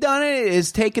 What we've done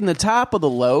is taken the top of the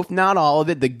loaf, not all of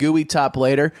it, the gooey top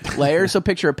layer. So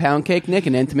picture a pound cake, Nick,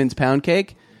 an Entenmann's pound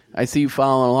cake. I see you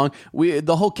following along.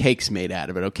 The whole cake's made out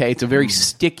of it, okay? It's a very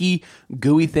sticky,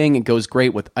 gooey thing. It goes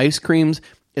great with ice creams.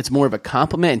 It's more of a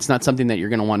compliment. It's not something that you're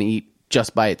going to want to eat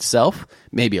just by itself,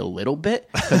 maybe a little bit,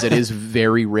 because it is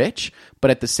very rich.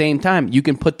 But at the same time, you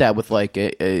can put that with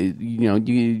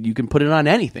you can put it on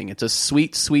anything. It's a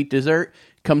sweet, sweet dessert.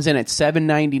 Comes in at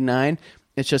 $7.99.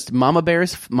 It's just Mama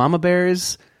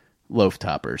Bear's Loaf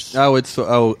Toppers.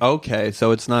 Okay.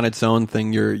 So it's not its own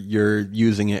thing. You're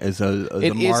using it as a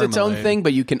It is its own thing,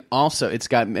 but you can also. It's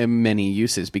got many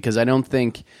uses because I don't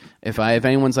think if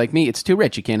anyone's like me, it's too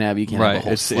rich. You can't have a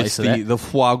whole slice of that. The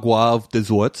foie gras of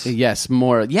desserts. Yes,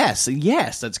 more. Yes,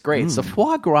 that's great. It's the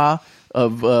foie gras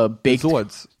of baked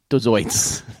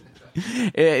desserts.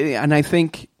 And I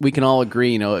think we can all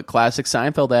agree, a classic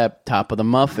Seinfeld app, top of the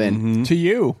muffin. To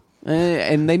you.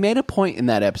 And they made a point in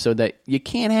that episode that you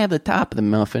can't have the top of the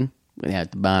muffin without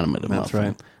the bottom of the muffin. That's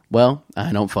right. Well,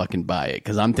 I don't fucking buy it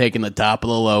because I'm taking the top of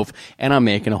the loaf and I'm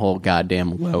making a whole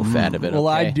goddamn loaf out of it. Well,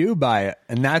 okay? I do buy it,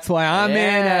 and that's why I'm in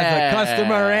as a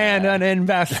customer and an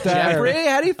investor. Jeffrey,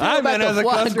 how do you feel I'm about in the as a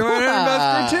foie customer and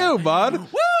gras? investor too, bud.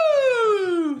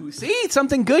 Woo! See,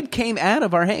 something good came out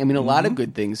of our hand. I mean, a lot of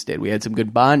good things did. We had some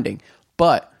good bonding,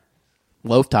 but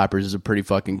Loaf Toppers is a pretty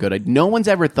fucking good. No one's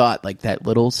ever thought that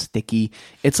little sticky.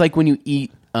 It's like when you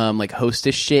eat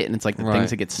Hostess shit, and it's the things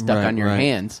that get stuck on your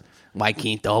hands. Why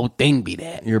can't the whole thing be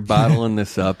that? You're bottling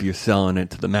this up. You're selling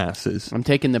it to the masses. I'm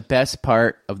taking the best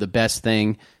part of the best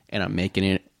thing, and I'm making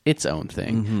it its own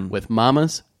thing with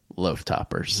Mama's Loaf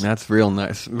Toppers. That's real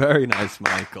nice. Very nice,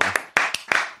 Michael.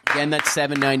 Again, that's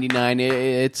 $7.99.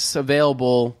 It's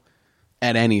available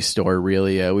at any store,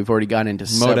 really. We've already gone into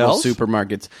several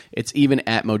supermarkets. It's even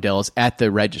at Modell's at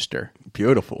the register.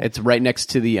 Beautiful. It's right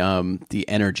next to the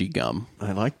energy gum.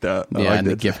 I like that. And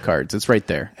the gift cards. It's right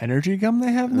there. Energy gum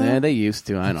they have now? Yeah, they used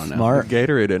to. I don't know. Smart.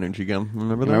 Gatorade energy gum.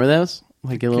 Remember that? Remember those?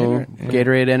 Like a little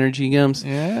Gatorade energy gums?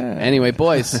 Yeah. Anyway,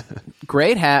 boys,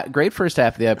 great first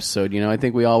half of the episode. I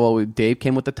think Dave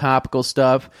came with the topical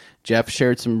stuff. Jeff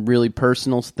shared some really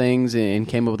personal things and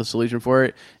came up with a solution for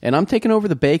it. And I'm taking over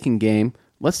the baking game.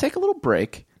 Let's take a little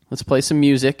break. Let's play some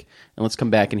music, and let's come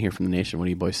back and hear from the nation. What do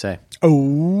you boys say?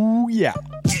 Oh, yeah.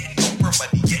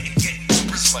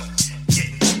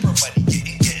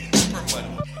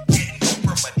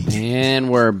 And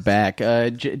we're back.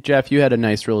 Jeff, you had a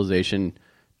nice realization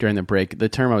during the break. The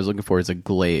term I was looking for is a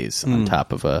glaze on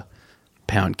top of a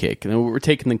pound cake. And we're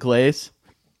taking the glaze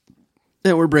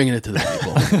and we're bringing it to the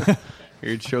people.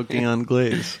 You're choking on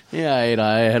glaze. Yeah,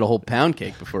 I had a whole pound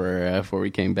cake before we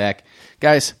came back.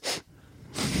 Guys,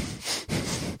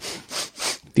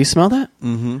 do you smell that?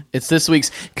 Mm-hmm. It's this week's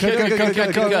Catch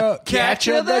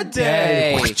of the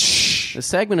Day. The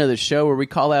segment of the show where we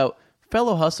call out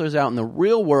fellow hustlers out in the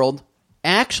real world,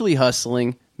 actually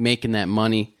hustling, making that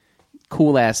money,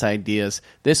 cool-ass ideas.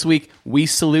 This week, we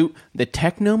salute the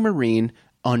Techno Marine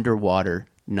Underwater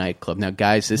Nightclub. Now,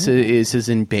 guys, this is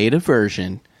in beta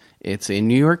version. It's in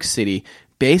New York City.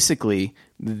 Basically,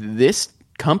 this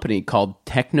company called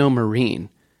Techno Marine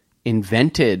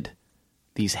invented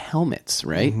these helmets,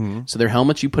 right? Mm-hmm. So they're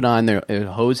helmets you put on, they're a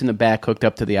hose in the back hooked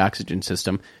up to the oxygen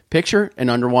system. Picture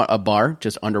a bar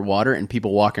just underwater and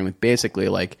people walking with basically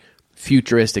like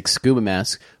futuristic scuba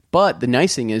masks. But the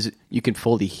nice thing is you can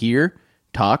fully hear,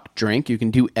 talk, drink. You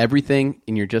can do everything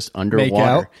and you're just underwater. Make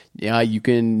out? Yeah, you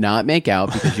can not make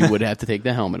out because you would have to take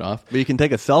the helmet off. But you can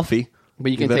take a selfie.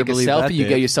 But you can take a selfie. You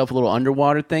get yourself a little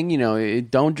underwater thing. You know,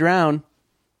 don't drown.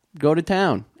 Go to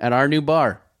town at our new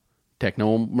bar.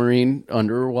 Techno Marine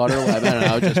Underwater Lab. I don't know.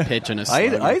 I was just pitching a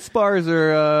slide. Ice bars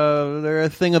are they're a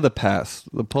thing of the past.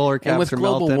 The polar caps and with are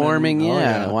global melting. warming,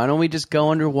 Why don't we just go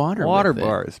underwater? Water with it?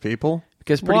 bars, people.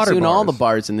 Because pretty soon all the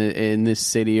bars in this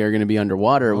city are going to be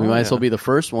underwater. We might as well be the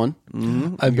first one.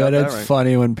 Mm-hmm. I bet it's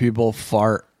funny when people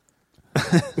fart.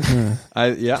 Probably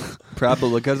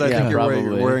because I think you're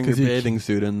wearing your bathing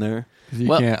suit in there. You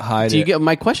can't hide it.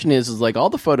 My question is like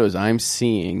all the photos I'm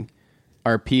seeing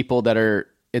are people that are.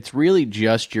 It's really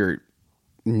just your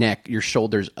neck, your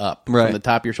shoulders up, right. From the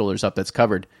top of your shoulders up. That's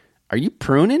covered. Are you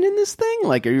pruning in this thing?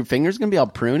 Like, are your fingers going to be all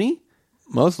pruny?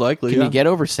 Most likely. Can you get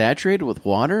oversaturated with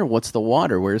water? What's the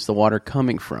water? Where's the water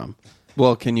coming from?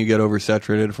 Well, can you get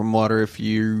oversaturated from water if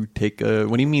you take a...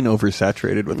 What do you mean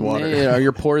oversaturated with water? Yeah, are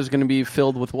your pores going to be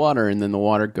filled with water, and then the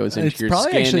water goes into your skin It's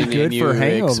probably actually good for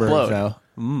hangovers, explode. though.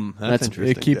 That's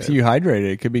interesting. It keeps you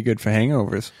hydrated. It could be good for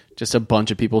hangovers. Just a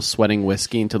bunch of people sweating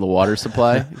whiskey into the water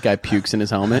supply. Guy pukes in his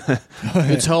helmet.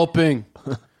 It's helping.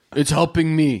 It's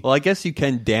helping me. Well, I guess you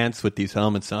can dance with these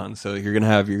helmets on, so you're gonna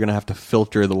have to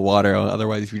filter the water.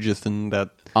 Otherwise, you're just in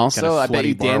that. Also, kind of I bet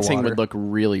you dancing water. would look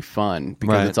really fun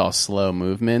because it's all slow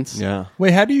movements. Yeah.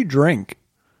 Wait, how do you drink?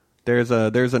 There's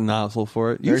a nozzle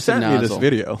for it. You There's sent a me this nozzle.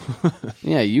 video.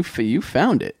 Yeah, you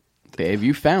found it, Dave.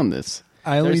 You found this.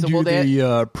 I only do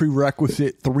the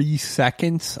prerequisite 3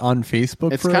 seconds on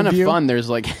Facebook. It's for kind of review. fun. There's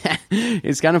like,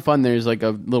 it's kind of fun. There's like a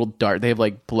little dart. They have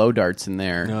like blow darts in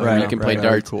there. Right, You can play right,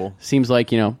 darts. cool. Seems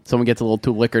like someone gets a little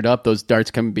too liquored up. Those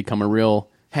darts can become a real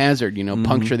hazard.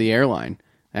 Puncture the airline.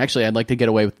 Actually, I'd like to get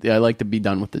away with. I like to be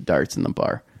done with the darts in the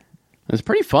bar. It's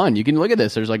pretty fun. You can look at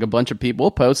this. There's like a bunch of people.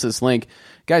 We'll post this link,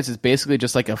 guys. It's basically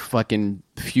just like a fucking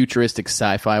futuristic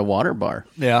sci-fi water bar.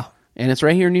 Yeah. And it's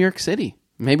right here in New York City.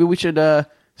 Maybe we should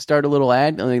start a little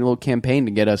little campaign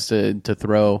to get us to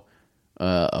throw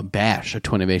a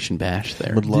Twinnovation bash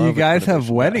there. Do you guys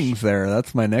have weddings there?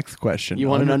 That's my next question. You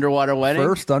want an underwater wedding?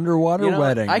 First underwater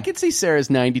wedding. I could see Sarah's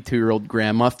 92-year-old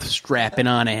grandma strapping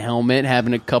on a helmet,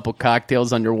 having a couple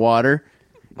cocktails underwater.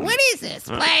 What is this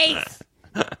place?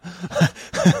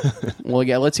 Well,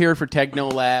 yeah, let's hear it for Techno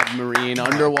Lab Marine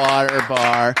Underwater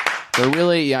Bar. They're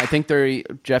really, I think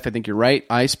Jeff, I think you're right.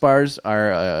 Ice bars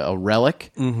are a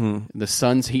relic. Mm-hmm. The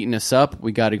sun's heating us up.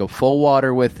 We got to go full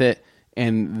water with it,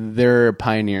 and they're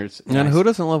pioneers. And who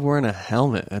doesn't love wearing a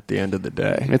helmet at the end of the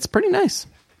day? It's pretty nice.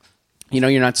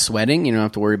 You're not sweating. You don't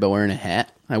have to worry about wearing a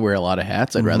hat. I wear a lot of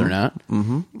hats. I'd rather not.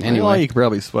 Mm-hmm. Anyway, well, you could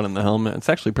probably sweat in the helmet. It's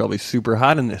actually probably super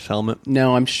hot in this helmet.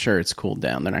 No, I'm sure it's cooled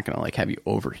down. They're not going to have you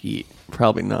overheat.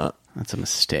 Probably not. That's a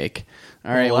mistake.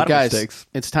 All right, well, guys, mistakes.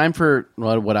 It's time for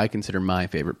what I consider my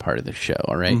favorite part of the show,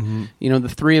 all right? Mm-hmm. The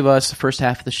three of us, the first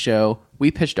half of the show,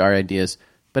 we pitched our ideas,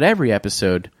 but every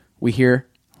episode, we hear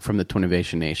from the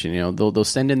Twinnovation Nation. They'll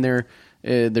send in their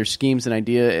schemes and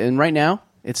idea, and right now,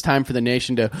 it's time for the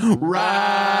nation to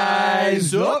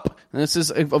rise up. And this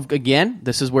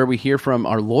is where we hear from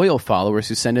our loyal followers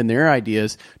who send in their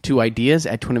ideas to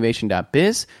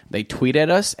ideas@twinnovation.biz. They tweet at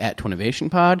us at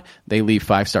TwinnovationPod. They leave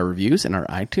 5-star reviews in our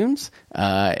iTunes.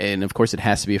 And of course, it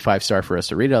has to be a 5-star for us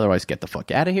to read it. Otherwise, get the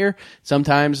fuck out of here.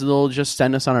 Sometimes they'll just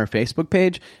send us on our Facebook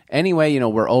page. Anyway,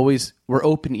 we're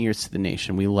open ears to the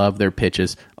nation. We love their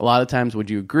pitches. A lot of times,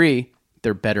 would you agree,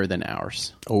 they're better than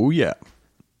ours? Oh, yeah.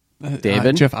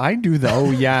 David? Jeff, I do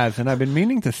the yes, and I've been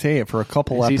meaning to say it for a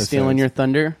couple Is episodes. he stealing your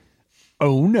thunder?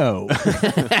 Oh, no.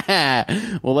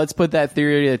 Well, let's put that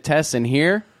theory to test and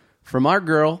hear from our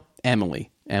girl,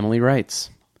 Emily. Emily writes,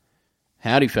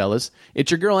 Howdy, fellas.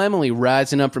 It's your girl Emily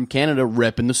rising up from Canada,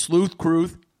 repping the sleuth crew.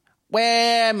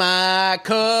 Where my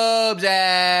Cubs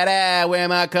at? Where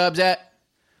my Cubs at?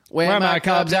 Where my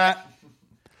Cubs at?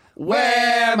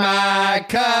 Where my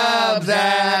Cubs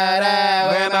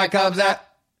at? Where my Cubs at?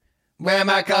 Where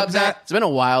my Cubs at? It's been a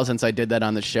while since I did that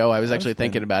on the show. I was actually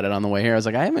thinking about it on the way here. I was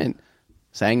like, I haven't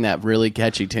sang that really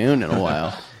catchy tune in a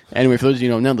while. Anyway, for those of you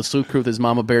who don't know, the Sleuth Crew is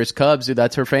Mama Bear's Cubs. Dude,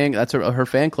 that's her fan. That's her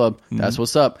fan club. That's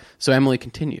what's up. So Emily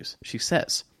continues. She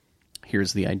says,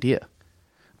 "Here's the idea: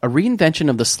 a reinvention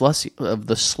of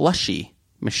the slushy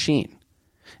machine.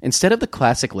 Instead of the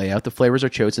classic layout, the flavors are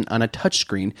chosen on a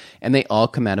touchscreen, and they all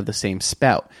come out of the same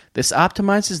spout. This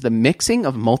optimizes the mixing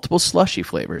of multiple slushy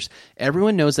flavors.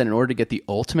 Everyone knows that in order to get the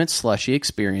ultimate slushy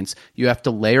experience, you have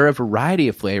to layer a variety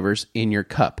of flavors in your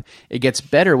cup. It gets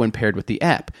better when paired with the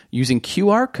app. Using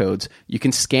QR codes, you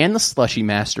can scan the slushy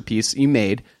masterpiece you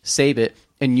made, save it,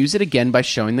 and use it again by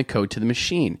showing the code to the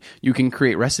machine. You can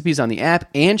create recipes on the app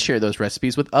and share those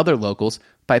recipes with other locals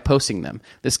by posting them.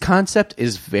 This concept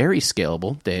is very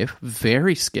scalable, Dave,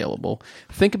 very scalable.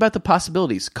 Think about the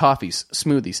possibilities: coffees,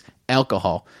 smoothies,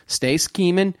 alcohol. Stay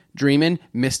scheming, dreaming,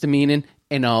 misdemeaning,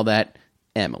 and all that,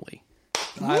 Emily."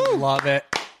 I love it.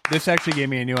 This actually gave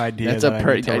me a new idea. That's a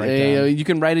pretty idea. You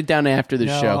can write it down after the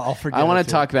show. I'll forget I want it to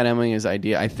too. talk about Emily's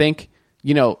idea. I think,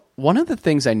 one of the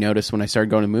things I noticed when I started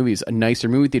going to movies, nicer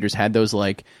movie theaters had those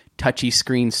like touchy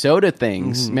screen soda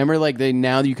things. Remember, like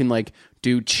now you can like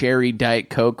do cherry Diet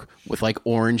Coke with like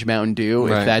orange Mountain Dew.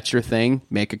 Right. If that's your thing,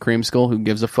 make a creamsicle. Who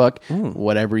gives a fuck?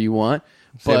 Whatever you want.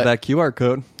 Save that QR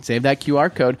code. Save that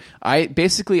QR code.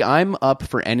 I'm up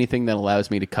for anything that allows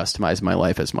me to customize my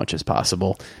life as much as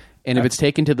possible. And if it's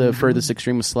taken to the furthest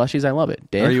extreme with slushies, I love it.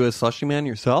 Dave? Are you a slushy man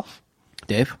yourself?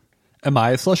 Dave? Am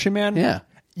I a slushy man? Yeah.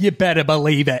 You better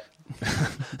believe it.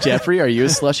 Jeffrey, are you a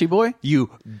slushy boy? You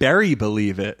berry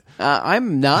believe it.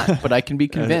 I'm not, but I can be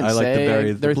convinced. I like the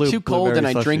berries. They're The too cold and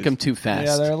I blueberry drink slushies. them too fast.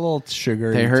 Yeah, they're a little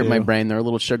sugary. They hurt too. my brain. They're a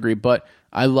little sugary, but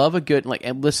I love a good,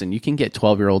 and listen, you can get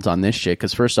 12-year-olds on this shit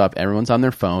because first off, everyone's on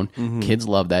their phone. Kids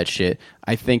love that shit.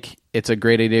 I think it's a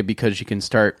great idea because you can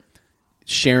start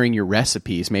sharing your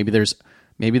recipes. Maybe there's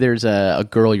a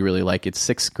girl you really like. It's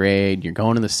 6th grade. You're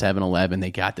going to the 7-Eleven.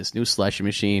 They got this new slushy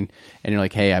machine, and you're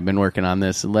like, "Hey, I've been working on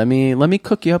this. Let me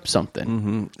cook you up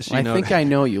something. I think I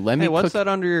know you. Let me. Hey, what's cook- that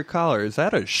under your collar? Is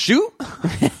that a shoe?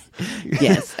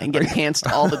 Yes, I get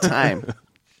pantsed all the time.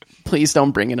 Please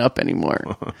don't bring it up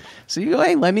anymore." So you go,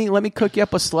 "Hey, let me cook you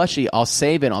up a slushie. I'll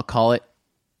save it. I'll call it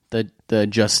the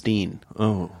Justine.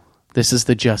 Oh, This is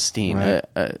the Justine. Right.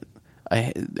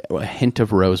 A hint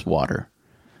of rose water."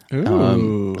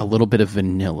 Ooh. A little bit of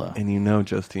vanilla. and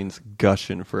Justine's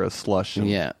gushing for a slush.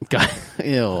 Yeah. God,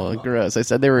 ew, gross. I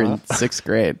said they were in 6th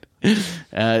grade.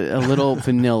 A little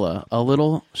vanilla, a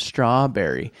little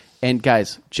strawberry, and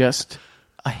guys, just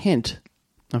a hint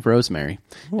of rosemary.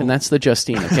 And that's the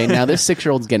Justine. Okay, now this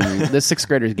 6th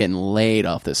grader's getting laid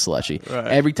off this slushy. Right.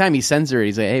 Every time he sends her,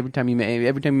 he's like, "Hey, every time you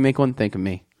make one, think of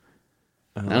me."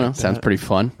 I don't know. Sounds pretty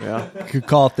fun. Yeah. You could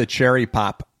call it the cherry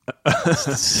pop.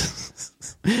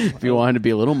 If you wanted to be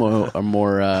a little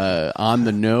more on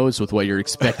the nose with what you're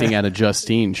expecting out of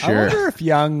Justine, I sure. wonder if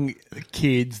young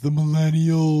kids, the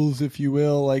millennials, if you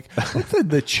will, like what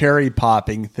the cherry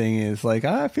popping thing is. Like,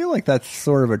 I feel like that's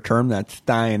sort of a term that's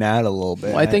dying out a little bit.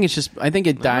 Well, I think it's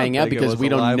dying out think it because was we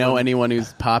don't alive know when- anyone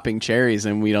who's popping cherries,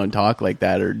 and we don't talk like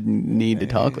that or need to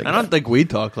talk like I that. don't think we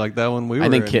talked like that when we were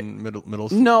think in middle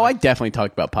school. No, I definitely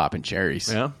talked about popping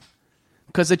cherries. Yeah.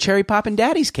 Because the Cherry Poppin'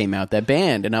 Daddies came out, that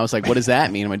band, and I was like, "What does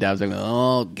that mean?" And my dad was like,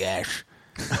 "Oh gosh,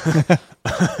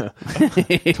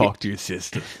 Talk to your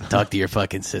sister. talk to your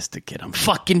fucking sister, kid. I'm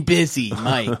fucking busy,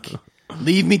 Mike.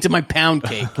 Leave me to my pound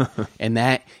cake." And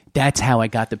that's how I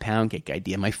got the pound cake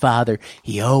idea. My father,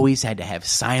 he always had to have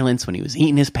silence when he was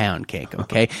eating his pound cake.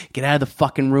 Okay, get out of the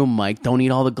fucking room, Mike. Don't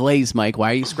eat all the glaze, Mike.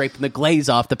 Why are you scraping the glaze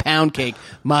off the pound cake,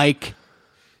 Mike?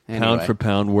 Anyway. Pound for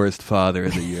pound, worst father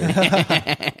of the year.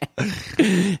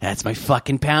 That's my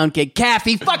fucking pound cake.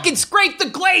 Kathy, fucking scrape the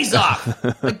glaze off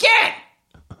again.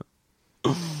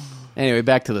 Anyway,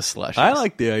 back to the slush. I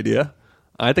like the idea.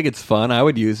 I think it's fun. I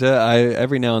would use it.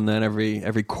 Every now and then,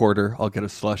 every quarter, I'll get a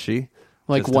slushie.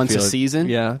 Like Just to once a feel- season?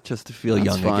 Yeah, just to feel That's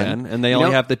young fun. again. And they You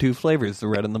only know- have the 2 flavors, the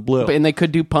red and the blue. And they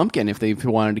could do pumpkin if they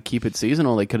wanted to keep it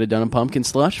seasonal. They could have done a pumpkin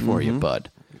slush for you, bud.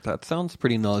 That sounds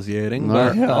pretty nauseating, All but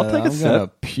right. Yeah, I'll take a I'm gonna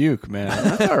sip. puke, man.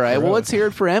 That's all right. Well, let's hear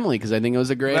it for Emily because I think it was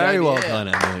a great Very idea. well done,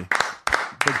 Emily.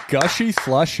 The gushy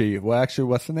slushy. Well, actually,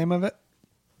 what's the name of it?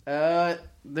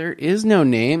 There is no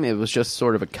name. It was just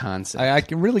sort of a concept. I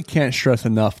really can't stress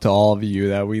enough to all of you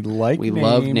that we like We names,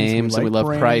 love names, and we love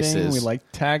branding, prices. We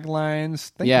like taglines.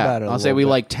 Think yeah, about it I'll say we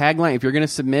like tagline. If you're going to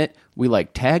submit, we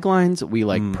like taglines. We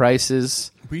like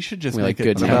prices. We should just we make like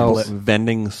good a names. template.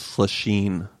 Vending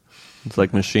slasheen. It's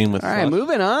like machine with All right, slush.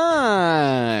 moving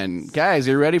on. Guys,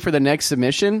 you ready for the next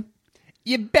submission?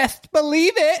 You best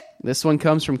believe it. This one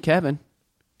comes from Kevin.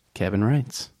 Kevin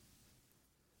writes,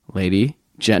 Lady,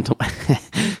 gentleman,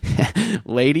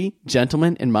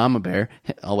 and Mama Bear,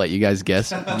 I'll let you guys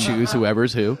guess, choose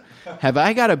whoever's who. Have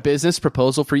I got a business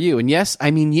proposal for you? And yes,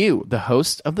 I mean you, the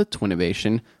host of the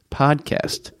Twinnovation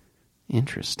podcast.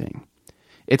 Interesting.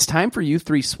 It's time for you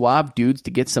three suave dudes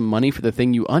to get some money for the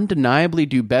thing you undeniably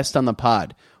do best on the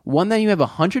pod. One that you have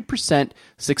 100%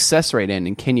 success rate in.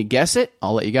 And can you guess it?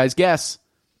 I'll let you guys guess.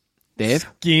 Dave?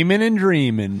 Scheming and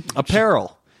dreaming.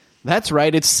 Apparel. That's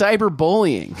right, it's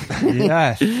cyberbullying.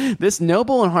 Yes. This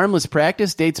noble and harmless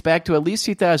practice dates back to at least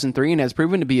 2003 and has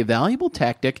proven to be a valuable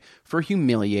tactic for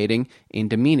humiliating and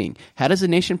demeaning. How does the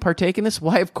nation partake in this?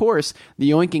 Why, of course, the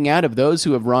yoinking out of those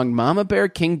who have wronged Mama Bear,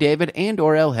 King David, and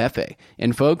or El Jefe.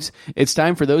 And folks, it's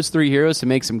time for those three heroes to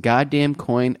make some goddamn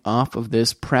coin off of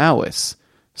this prowess.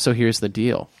 So here's the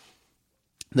deal.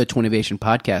 The Twinnovation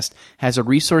podcast has a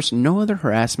resource no other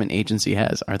harassment agency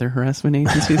has. Are there harassment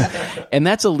agencies? And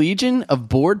that's a legion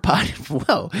of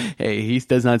Whoa, hey, he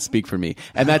does not speak for me.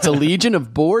 And that's a legion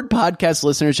of bored podcast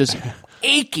listeners just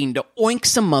aching to oink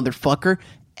some motherfucker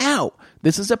out.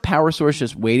 This is a power source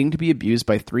just waiting to be abused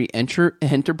by three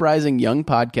enterprising young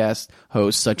podcast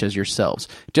hosts such as yourselves.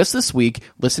 Just this week,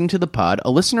 listening to the pod, a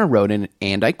listener wrote in,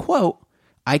 and I quote,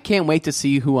 I can't wait to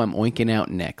see who I'm oinking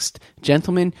out next.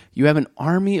 Gentlemen, you have an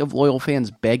army of loyal fans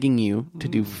begging you to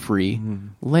do free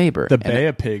labor. The Bay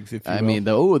of Pigs, if you will. I mean,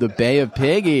 the Bay of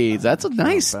Piggies. That's a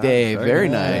nice day. Very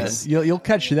nice. You'll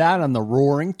catch that on the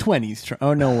Roaring 20s.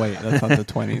 Oh, no, wait. That's not the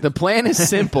 20s. The plan is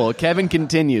simple. Kevin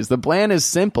continues. The plan is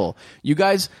simple. You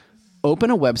guys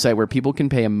open a website where people can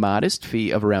pay a modest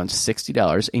fee of around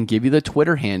 $60 and give you the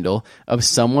Twitter handle of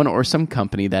someone or some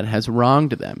company that has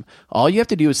wronged them. All you have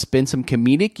to do is spin some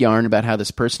comedic yarn about how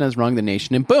this person has wronged the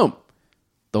nation, and boom!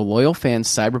 The loyal fans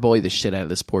cyberbully the shit out of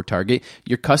this poor target.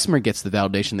 Your customer gets the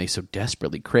validation they so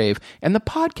desperately crave, and the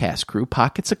podcast crew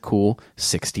pockets a cool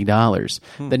 $60.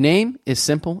 The name is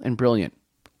simple and brilliant.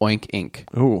 Oink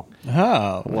Inc. Ooh.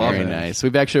 Oh, Very nice.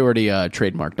 We've actually already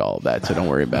trademarked all of that, so don't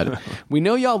worry about it. We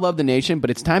know y'all love the nation,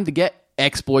 but it's time to get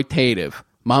exploitative.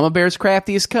 Mama Bear's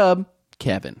craftiest cub,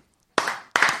 Kevin.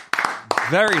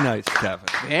 Very nice, Kevin.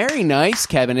 Very nice,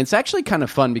 Kevin. It's actually kind of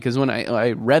fun because when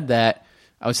I read that,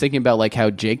 I was thinking about like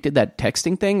how Jake did that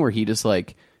texting thing where he just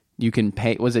like, you can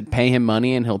pay him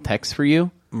money and he'll text for you?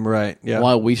 Right, yeah.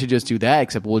 Well, we should just do that,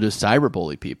 except we'll just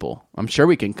cyberbully people. I'm sure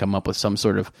we can come up with some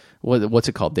sort of, what's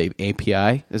it called, Dave?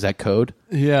 API? Is that code?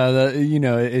 Yeah,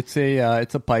 it's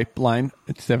a pipeline.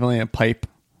 It's definitely a pipe.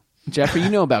 Jeffrey, you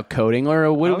know about coding,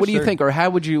 or what do you sure. think, or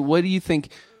what do you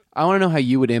think? I want to know how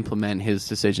you would implement his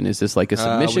decision. Is this like a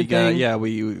submission thing? Yeah,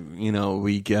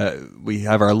 we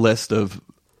have our list of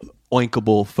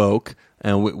oinkable folk,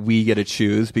 and we get to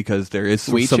choose because there is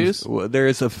there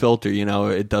is a filter.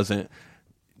 It doesn't.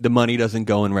 The money doesn't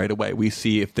go in right away. We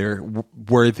see if they're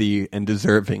worthy and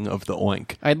deserving of the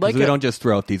oink. We don't just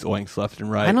throw out these oinks left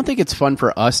and right. I don't think it's fun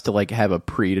for us to like have a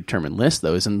predetermined list,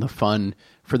 though. Isn't the fun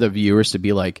for the viewers to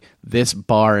be like, this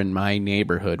bar in my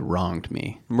neighborhood wronged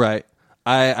me? Right.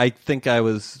 I think I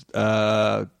was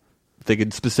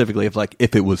thinking specifically of like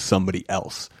if it was somebody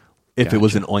else. If it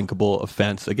was an oinkable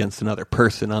offense against another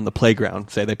person on the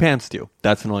playground, say they pantsed you,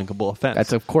 that's an oinkable offense.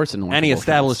 That's of course an oinkable Any offense.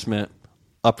 establishment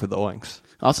up for the oinks.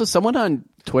 Also, someone on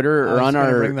Twitter or on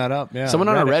our bring that up. Yeah, someone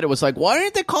on our Reddit. Reddit was like, "Why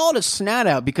didn't they call it a snout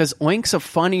out? Because oink's a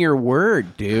funnier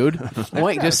word, dude.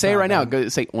 Oink, just say it right now. Go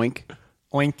say oink.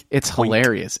 Oink. It's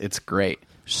hilarious. It's great.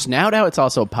 Snout out. It's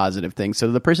also a positive thing.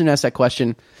 So the person who asked that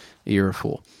question, you're a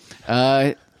fool.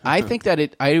 I think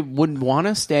that I would want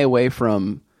to stay away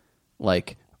from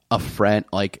like a friend,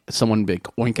 like someone big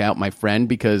oink out my friend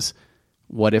because.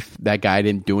 What if that guy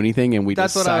didn't do anything and we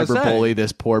just cyberbully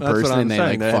this poor person and they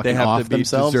like fucking have off to be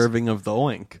themselves? Deserving of the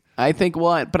oink. I think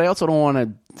but I also don't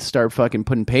want to start fucking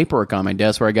putting paperwork on my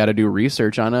desk where I got to do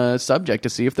research on a subject to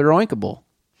see if they're oinkable.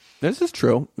 This is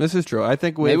true. I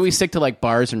think Maybe we stick to like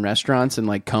bars and restaurants and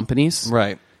like companies.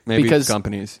 Right. Maybe because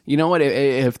companies. You know what?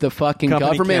 If the fucking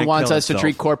Company government can't wants kill us to itself.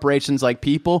 treat corporations like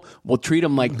people, we'll treat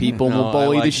them like people and we'll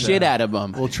bully I the like shit that. out of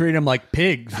them. We'll treat them like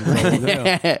pigs. is what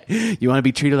we'll do. You want to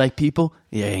be treated like people?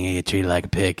 Yeah, you're gonna get treated like a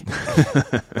pig.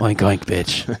 Oink, oink,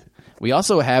 bitch. We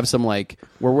also have some we're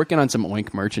working on some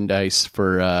oink merchandise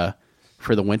for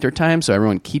for the winter time. So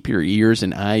everyone keep your ears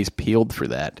and eyes peeled for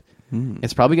that.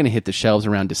 It's probably going to hit the shelves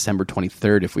around December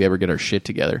 23rd if we ever get our shit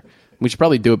together. We should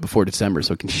probably do it before December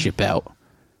so it can ship out.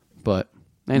 But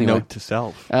anyway. Note to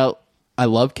self. I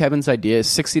love Kevin's idea.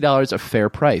 $60 a fair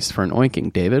price for an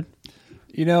oinking, David?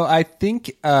 I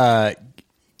think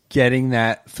getting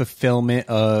that fulfillment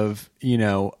of,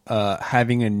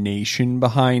 having a nation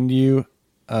behind you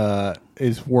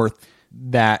is worth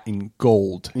that in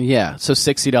gold. Yeah, so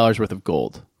 $60 worth of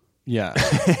gold. Yeah.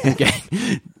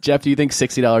 Okay. Jeff, do you think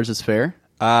 $60 is fair?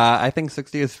 I think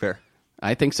 60 is fair.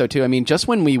 I think so too. I mean, just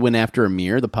when we went after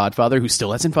Amir, the Podfather, who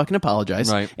still hasn't fucking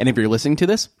apologized. Right. And if you're listening to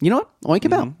this, you know what? Oink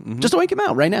him out. Just oink him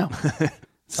out right now.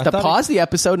 Pause the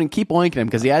episode and keep oinking him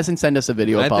because he hasn't sent us a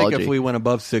video apology. I think if we went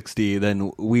above 60,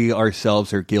 then we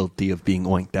ourselves are guilty of being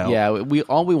oinked out. Yeah,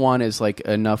 all we want is like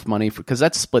enough money because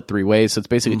that's split 3 ways. So it's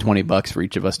basically $20 for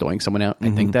each of us to oink someone out.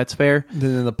 I think that's fair.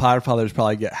 Then the Podfathers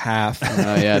probably get half.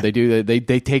 Yeah, they do.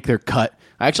 They take their cut.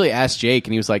 I actually asked Jake,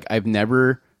 and he was like, "I've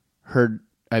never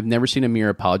seen Amir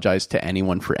apologize to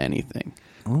anyone for anything."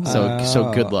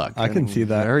 So good luck. I can see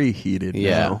that. Very heated.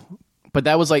 Yeah. Now. But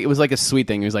that was like, it was like a sweet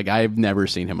thing. He was like, I've never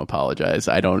seen him apologize.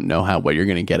 I don't know what you're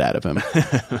going to get out of him.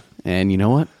 And you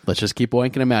know what? Let's just keep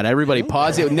wanking him out. Everybody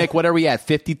pause it. Nick, what are we at?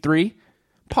 53?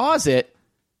 Pause it.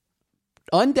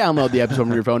 Undownload the episode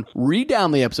from your phone.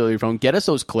 Re-download the episode of your phone. Get us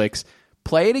those clicks.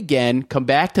 Play it again. Come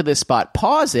back to this spot.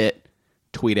 Pause it.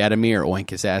 Tweet at Amir.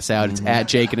 Oink his ass out. It's at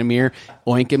Jake and Amir.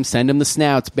 Oink him. Send him the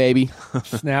snouts, baby.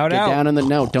 Snout Get out. down in the,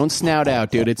 no, don't snout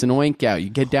out, dude. It's an oink out. You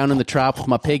get down in the trop with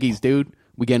my piggies, dude.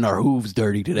 We getting our hooves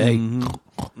dirty today.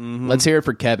 Let's hear it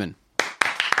for Kevin.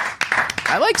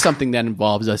 I like something that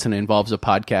involves us and involves a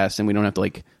podcast, and we don't have to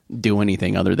like do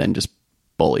anything other than just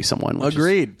bully someone. Which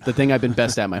Agreed. Is the thing I've been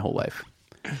best at my whole life.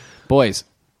 Boys,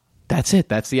 that's it.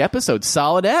 That's the episode.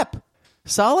 Solid ep.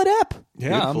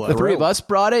 Yeah, The three of us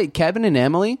brought it. Kevin and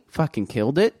Emily fucking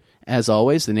killed it. As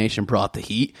always, the nation brought the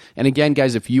heat. And again,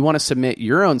 guys, if you want to submit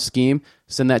your own scheme,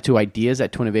 send that to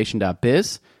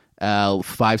ideas@twinnovation.biz.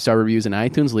 5-star reviews in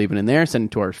iTunes, leave it in there. Send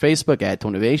it to our Facebook at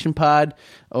TwinnovationPod,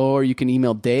 or you can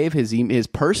email Dave. His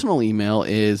personal email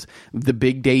is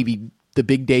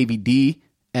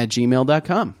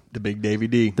thebigdavyD@gmail.com. The Big Davy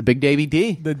D. The Big Davy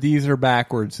D. The D's are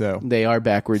backwards, though. They are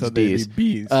backwards So they'd D's.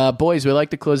 be B's. Boys, we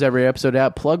like to close every episode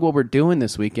out. Plug what we're doing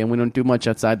this weekend. We don't do much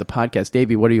outside the podcast.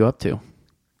 Davey, what are you up to?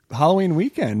 Halloween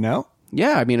weekend, no?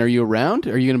 Yeah, I mean, are you around?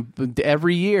 Are you going to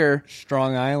every year?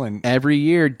 Strong Island. Every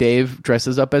year, Dave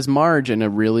dresses up as Marge in a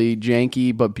really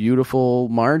janky but beautiful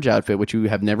Marge outfit, which you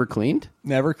have never cleaned.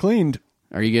 Never cleaned.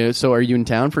 Are you in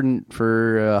town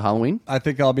for Halloween? I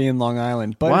think I'll be in Long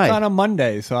Island. But Why? it's on a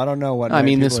Monday, so I don't know what I night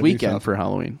mean, people this do weekend stuff. for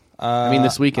Halloween.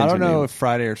 This weekend. I don't know if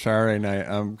Friday or Saturday night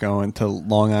I'm going to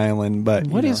Long Island, but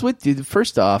What is with you?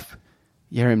 First off,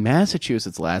 you're in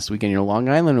Massachusetts last weekend. You're in Long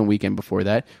Island a weekend before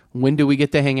that. When do we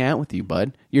get to hang out with you,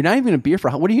 bud? You're not even going to be here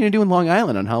for. What are you going to do in Long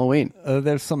Island on Halloween?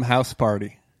 There's some house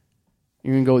party.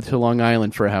 You're going to go to Long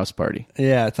Island for a house party.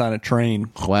 Yeah, it's on a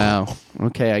train. Wow.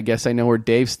 Okay, I guess I know where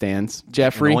Dave stands.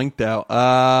 Jeffrey? Oinked out.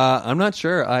 I'm not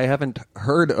sure. I haven't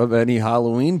heard of any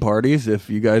Halloween parties.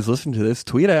 If you guys listen to this,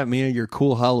 tweet at me your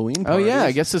cool Halloween Oh, parties. yeah.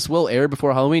 I guess this will air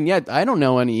before Halloween. Yeah, I don't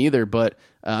know any either, but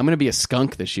I'm going to be a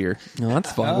skunk this year. No,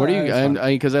 that's fun. What do you? that's fun.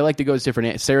 Because I like to go as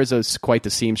different. Sarah's quite the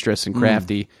seamstress and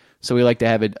crafty, so we like to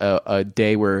have a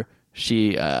day where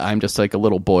I'm just like a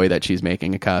little boy that she's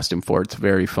making a costume for. It's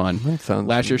very fun.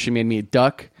 Last year she made me a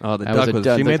duck. Oh, the I was duck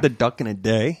was. She made the duck in a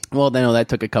day. Well, no, that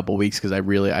took a couple weeks because I had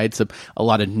a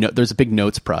lot of there's a big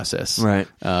notes process. Right.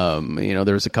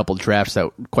 There was a couple drafts that,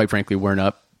 quite frankly, weren't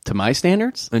up to my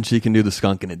standards. And she can do the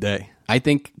skunk in a day. I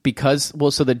think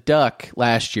so the duck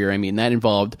last year, I mean, that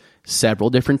involved several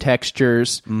different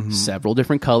textures, several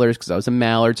different colors, because I was a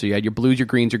mallard, so you had your blues, your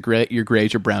greens, your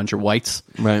grays, your browns, your whites.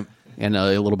 Right. And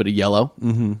a little bit of yellow.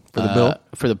 For the bill.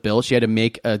 For the bill, she had to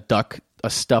make a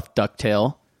stuffed duck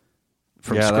tail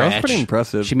from Yeah, scratch. that was pretty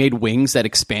impressive. She made wings that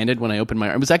expanded when I opened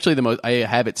my. It was actually the most. I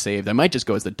have it saved. I might just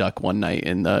go as the duck one night.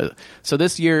 And so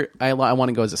this year, I want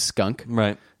to go as a skunk.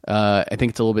 Right. I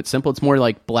think it's a little bit simple. It's more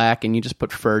like black, and you just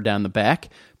put fur down the back.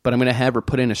 But I'm going to have her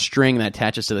put in a string that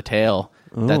attaches to the tail.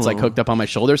 That's like hooked up on my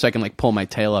shoulder, so I can like pull my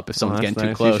tail up if someone's getting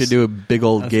too close. You should do a big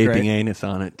old That's gaping great. anus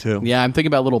on it too. Yeah, I'm thinking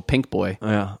about little pink boy.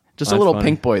 Yeah. Just That's a little funny.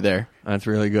 pink boy there. That's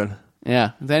really good.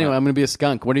 Yeah. Anyway, I'm going to be a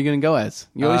skunk. What are you going to go as?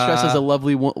 You always dress as a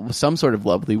lovely, some sort of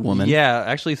lovely woman. Yeah,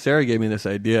 actually, Sarah gave me this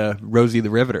idea, Rosie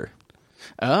the Riveter.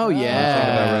 Oh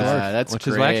yeah, that's Which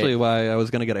great. is actually why I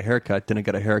was going to get a haircut. Didn't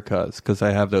get a haircut because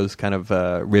I have those kind of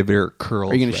riveter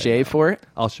curls. Are you going to shave for it?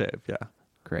 I'll shave. Yeah.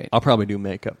 Great. I'll probably do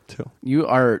makeup too. You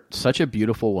are such a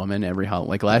beautiful woman every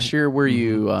Halloween. Like last year, were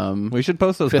you? We should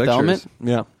post those Fifth pictures. Element?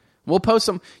 Yeah. We'll post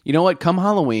some. You know what? Come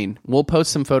Halloween, we'll post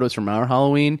some photos from our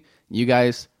Halloween. You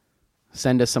guys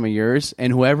send us some of yours,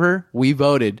 and whoever we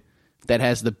voted that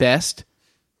has the best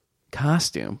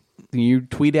costume, you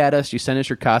tweet at us. You send us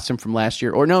your costume from last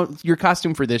year, or no, your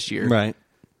costume for this year. Right.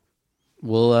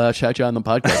 We'll shout you on the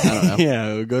podcast. I don't know.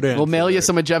 Yeah, we'll go down. We'll mail you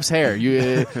some of Jeff's hair.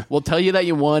 We'll tell you that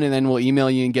you won, and then we'll email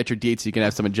you and get your deets so you can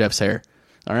have some of Jeff's hair.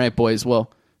 All right, boys.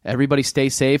 Well, everybody stay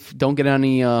safe. Don't get on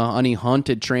any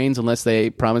haunted trains unless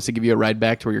they promise to give you a ride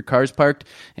back to where your car's parked.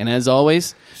 And as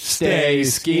always, stay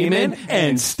scheming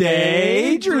and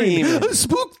stay dreaming. A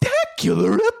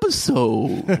spooktacular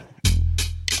episode.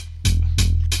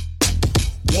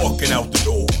 Walking out the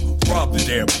door, robbed the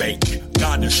damn bank,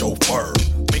 got the chauffeur,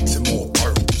 mixing more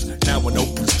pearls. Now an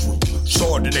open screw.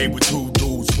 Chardonnay with 2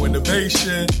 dudes for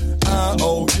innovation. I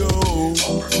owe you.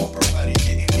 Oprah money,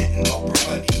 getting Oprah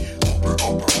money.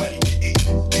 Oprah money,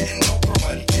 getting Oprah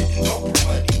money, getting Oprah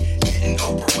money, getting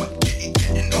Oprah money,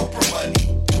 getting Oprah money,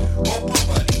 Oprah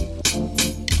money.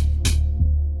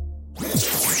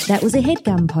 That was a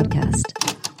HeadGum podcast.